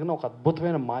చూపించగలిగిన ఒక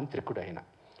అద్భుతమైన మాంత్రికుడు ఆయన.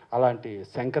 అలాంటి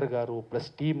శంకర్ గారు ప్లస్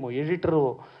టీము ఎడిటరు.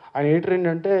 ఆయన ఎడిటర్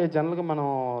ఏంటంటే జనరల్గా మనం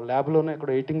ల్యాబ్లోనే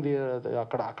ఇక్కడ ఎడిటింగ్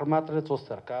అక్కడ మాత్రమే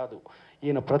చూస్తారు, కాదు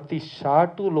ఈయన ప్రతి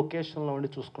షాటు లొకేషన్లో ఉండి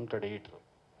చూసుకుంటాడు ఎడిటర్.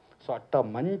 సో అట్టా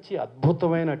మంచి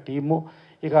అద్భుతమైన టీము.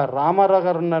 ఇక రామారావు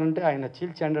గారు ఉన్నారంటే ఆయన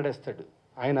చీల్చి ఎండడేస్తాడు.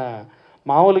 ఆయన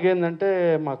మామూలుగా ఏంటంటే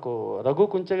మాకు రఘు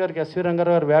కుంచె గారికి ఎస్వి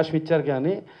రంగారావు గారు వేషం ఇచ్చారు,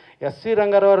 కానీ ఎస్వి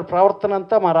రంగారావు గారి ప్రవర్తన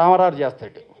అంతా మా రామారావు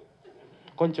చేస్తాడు.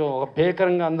 కొంచెం ఒక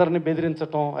భీకరంగా అందరినీ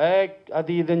బెదిరించటం,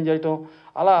 అది ఇదని చేయటం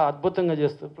అలా అద్భుతంగా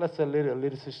చేస్తూ ప్లస్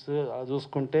లిరిసిస్ట్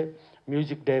చూసుకుంటే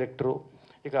మ్యూజిక్ డైరెక్టరు,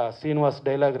 ఇక శ్రీనివాస్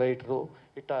డైలాగ్ రైటరు,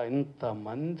 ఇట్లా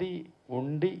ఇంతమంది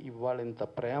ఉండి ఇవాళ ఇంత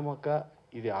ప్రేమగా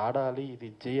ఇది ఆడాలి ఇది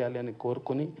చేయాలి అని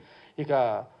కోరుకుని ఇక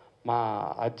మా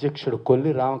అధ్యక్షుడు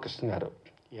కొల్లి రామకృష్ణ గారు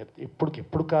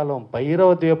ఇప్పుడు కాలం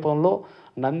భైరవ ద్వీపంలో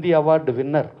నంది అవార్డు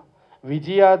విన్నర్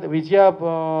విజయ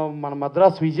మన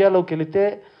మద్రాసు విజయాలోకి వెళితే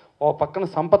ఓ పక్కన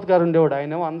సంపత్ గారు ఉండేవాడు,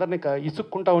 ఆయనేమో అందరినీ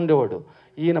ఇసుక్కుంటూ ఉండేవాడు.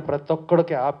 ఈయన ప్రతి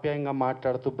ఒక్కడికి ఆప్యాయంగా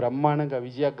మాట్లాడుతూ బ్రహ్మాండంగా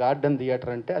విజయ గార్డెన్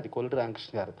థియేటర్ అంటే అది కొల్లి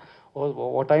రామకృష్ణ గారు.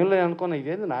 ఓ టైంలో నేను అనుకున్నా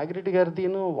ఇదేంది నాగిరెడ్డి గారి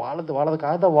దీని వాళ్ళది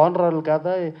కాదా ఓనరాలు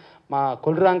కాదా మా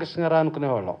కొల్లి రామకృష్ణ గారు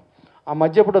అనుకునేవాళ్ళం. ఆ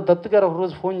మధ్య ఇప్పుడు దత్తు గారు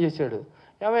ఒకరోజు ఫోన్ చేశాడు,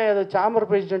 ఏదో ఛాంబర్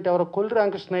ప్రెసిడెంట్ ఎవరో కొల్లి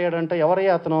రామకృష్ణ అయ్యాడంటే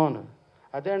ఎవరయ్యా అతను అని.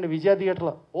 అదే అండి విజయ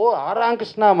థియేటర్లో. ఓ ఆ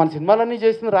రామకృష్ణ మన సినిమాలన్నీ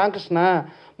చేసింది రామకృష్ణ,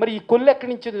 మరి ఈ కొల్లు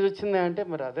ఎక్కడి నుంచి వచ్చింది అంటే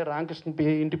మరి అదే రామకృష్ణ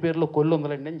ఇంటి పేరులో కొల్లు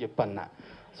ఉందండి అని చెప్పన్నా.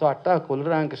 సో అట్టా కొల్లు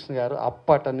రామకృష్ణ గారు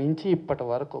అప్పటి నుంచి ఇప్పటి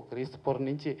వరకు క్రీస్తుపురం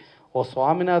నుంచి ఓ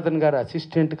స్వామినాథన్ గారి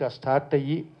అసిస్టెంట్గా స్టార్ట్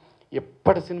అయ్యి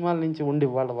ఎప్పటి సినిమాల నుంచి ఉండి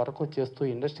వాళ్ళ వరకు చేస్తూ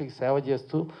ఇండస్ట్రీకి సేవ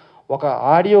చేస్తూ ఒక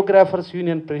ఆడియోగ్రాఫర్స్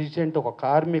యూనియన్ ప్రెసిడెంట్, ఒక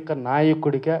కార్మిక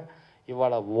నాయకుడిగా,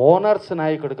 ఇవాళ ఓనర్స్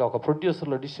నాయకుడిగా, ఒక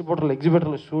ప్రొడ్యూసర్లు, డిస్ట్రిబ్యూటర్లు,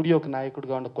 ఎగ్జిబిటర్లు, స్టూడియోకి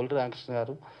నాయకుడిగా ఉన్న కొల్లు రామకృష్ణ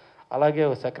గారు, అలాగే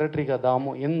సెక్రటరీగా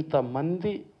దాము,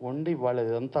 ఇంతమంది ఉండి వాళ్ళు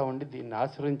ఇదంతా ఉండి దీన్ని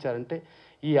ఆశీర్వదించారంటే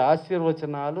ఈ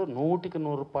ఆశీర్వచనాలు 100కి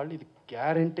 100 ఇది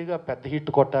గ్యారంటీగా పెద్ద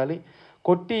హిట్ కొట్టాలి.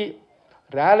 కొట్టి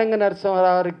రేలంగి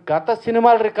నరసింహారావు గత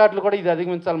సినిమాల రికార్డులు కూడా ఇది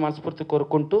అధిగమించాలని మనస్ఫూర్తి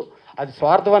కోరుకుంటూ, అది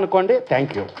స్వార్థం అనుకోండి.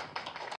 Thank you.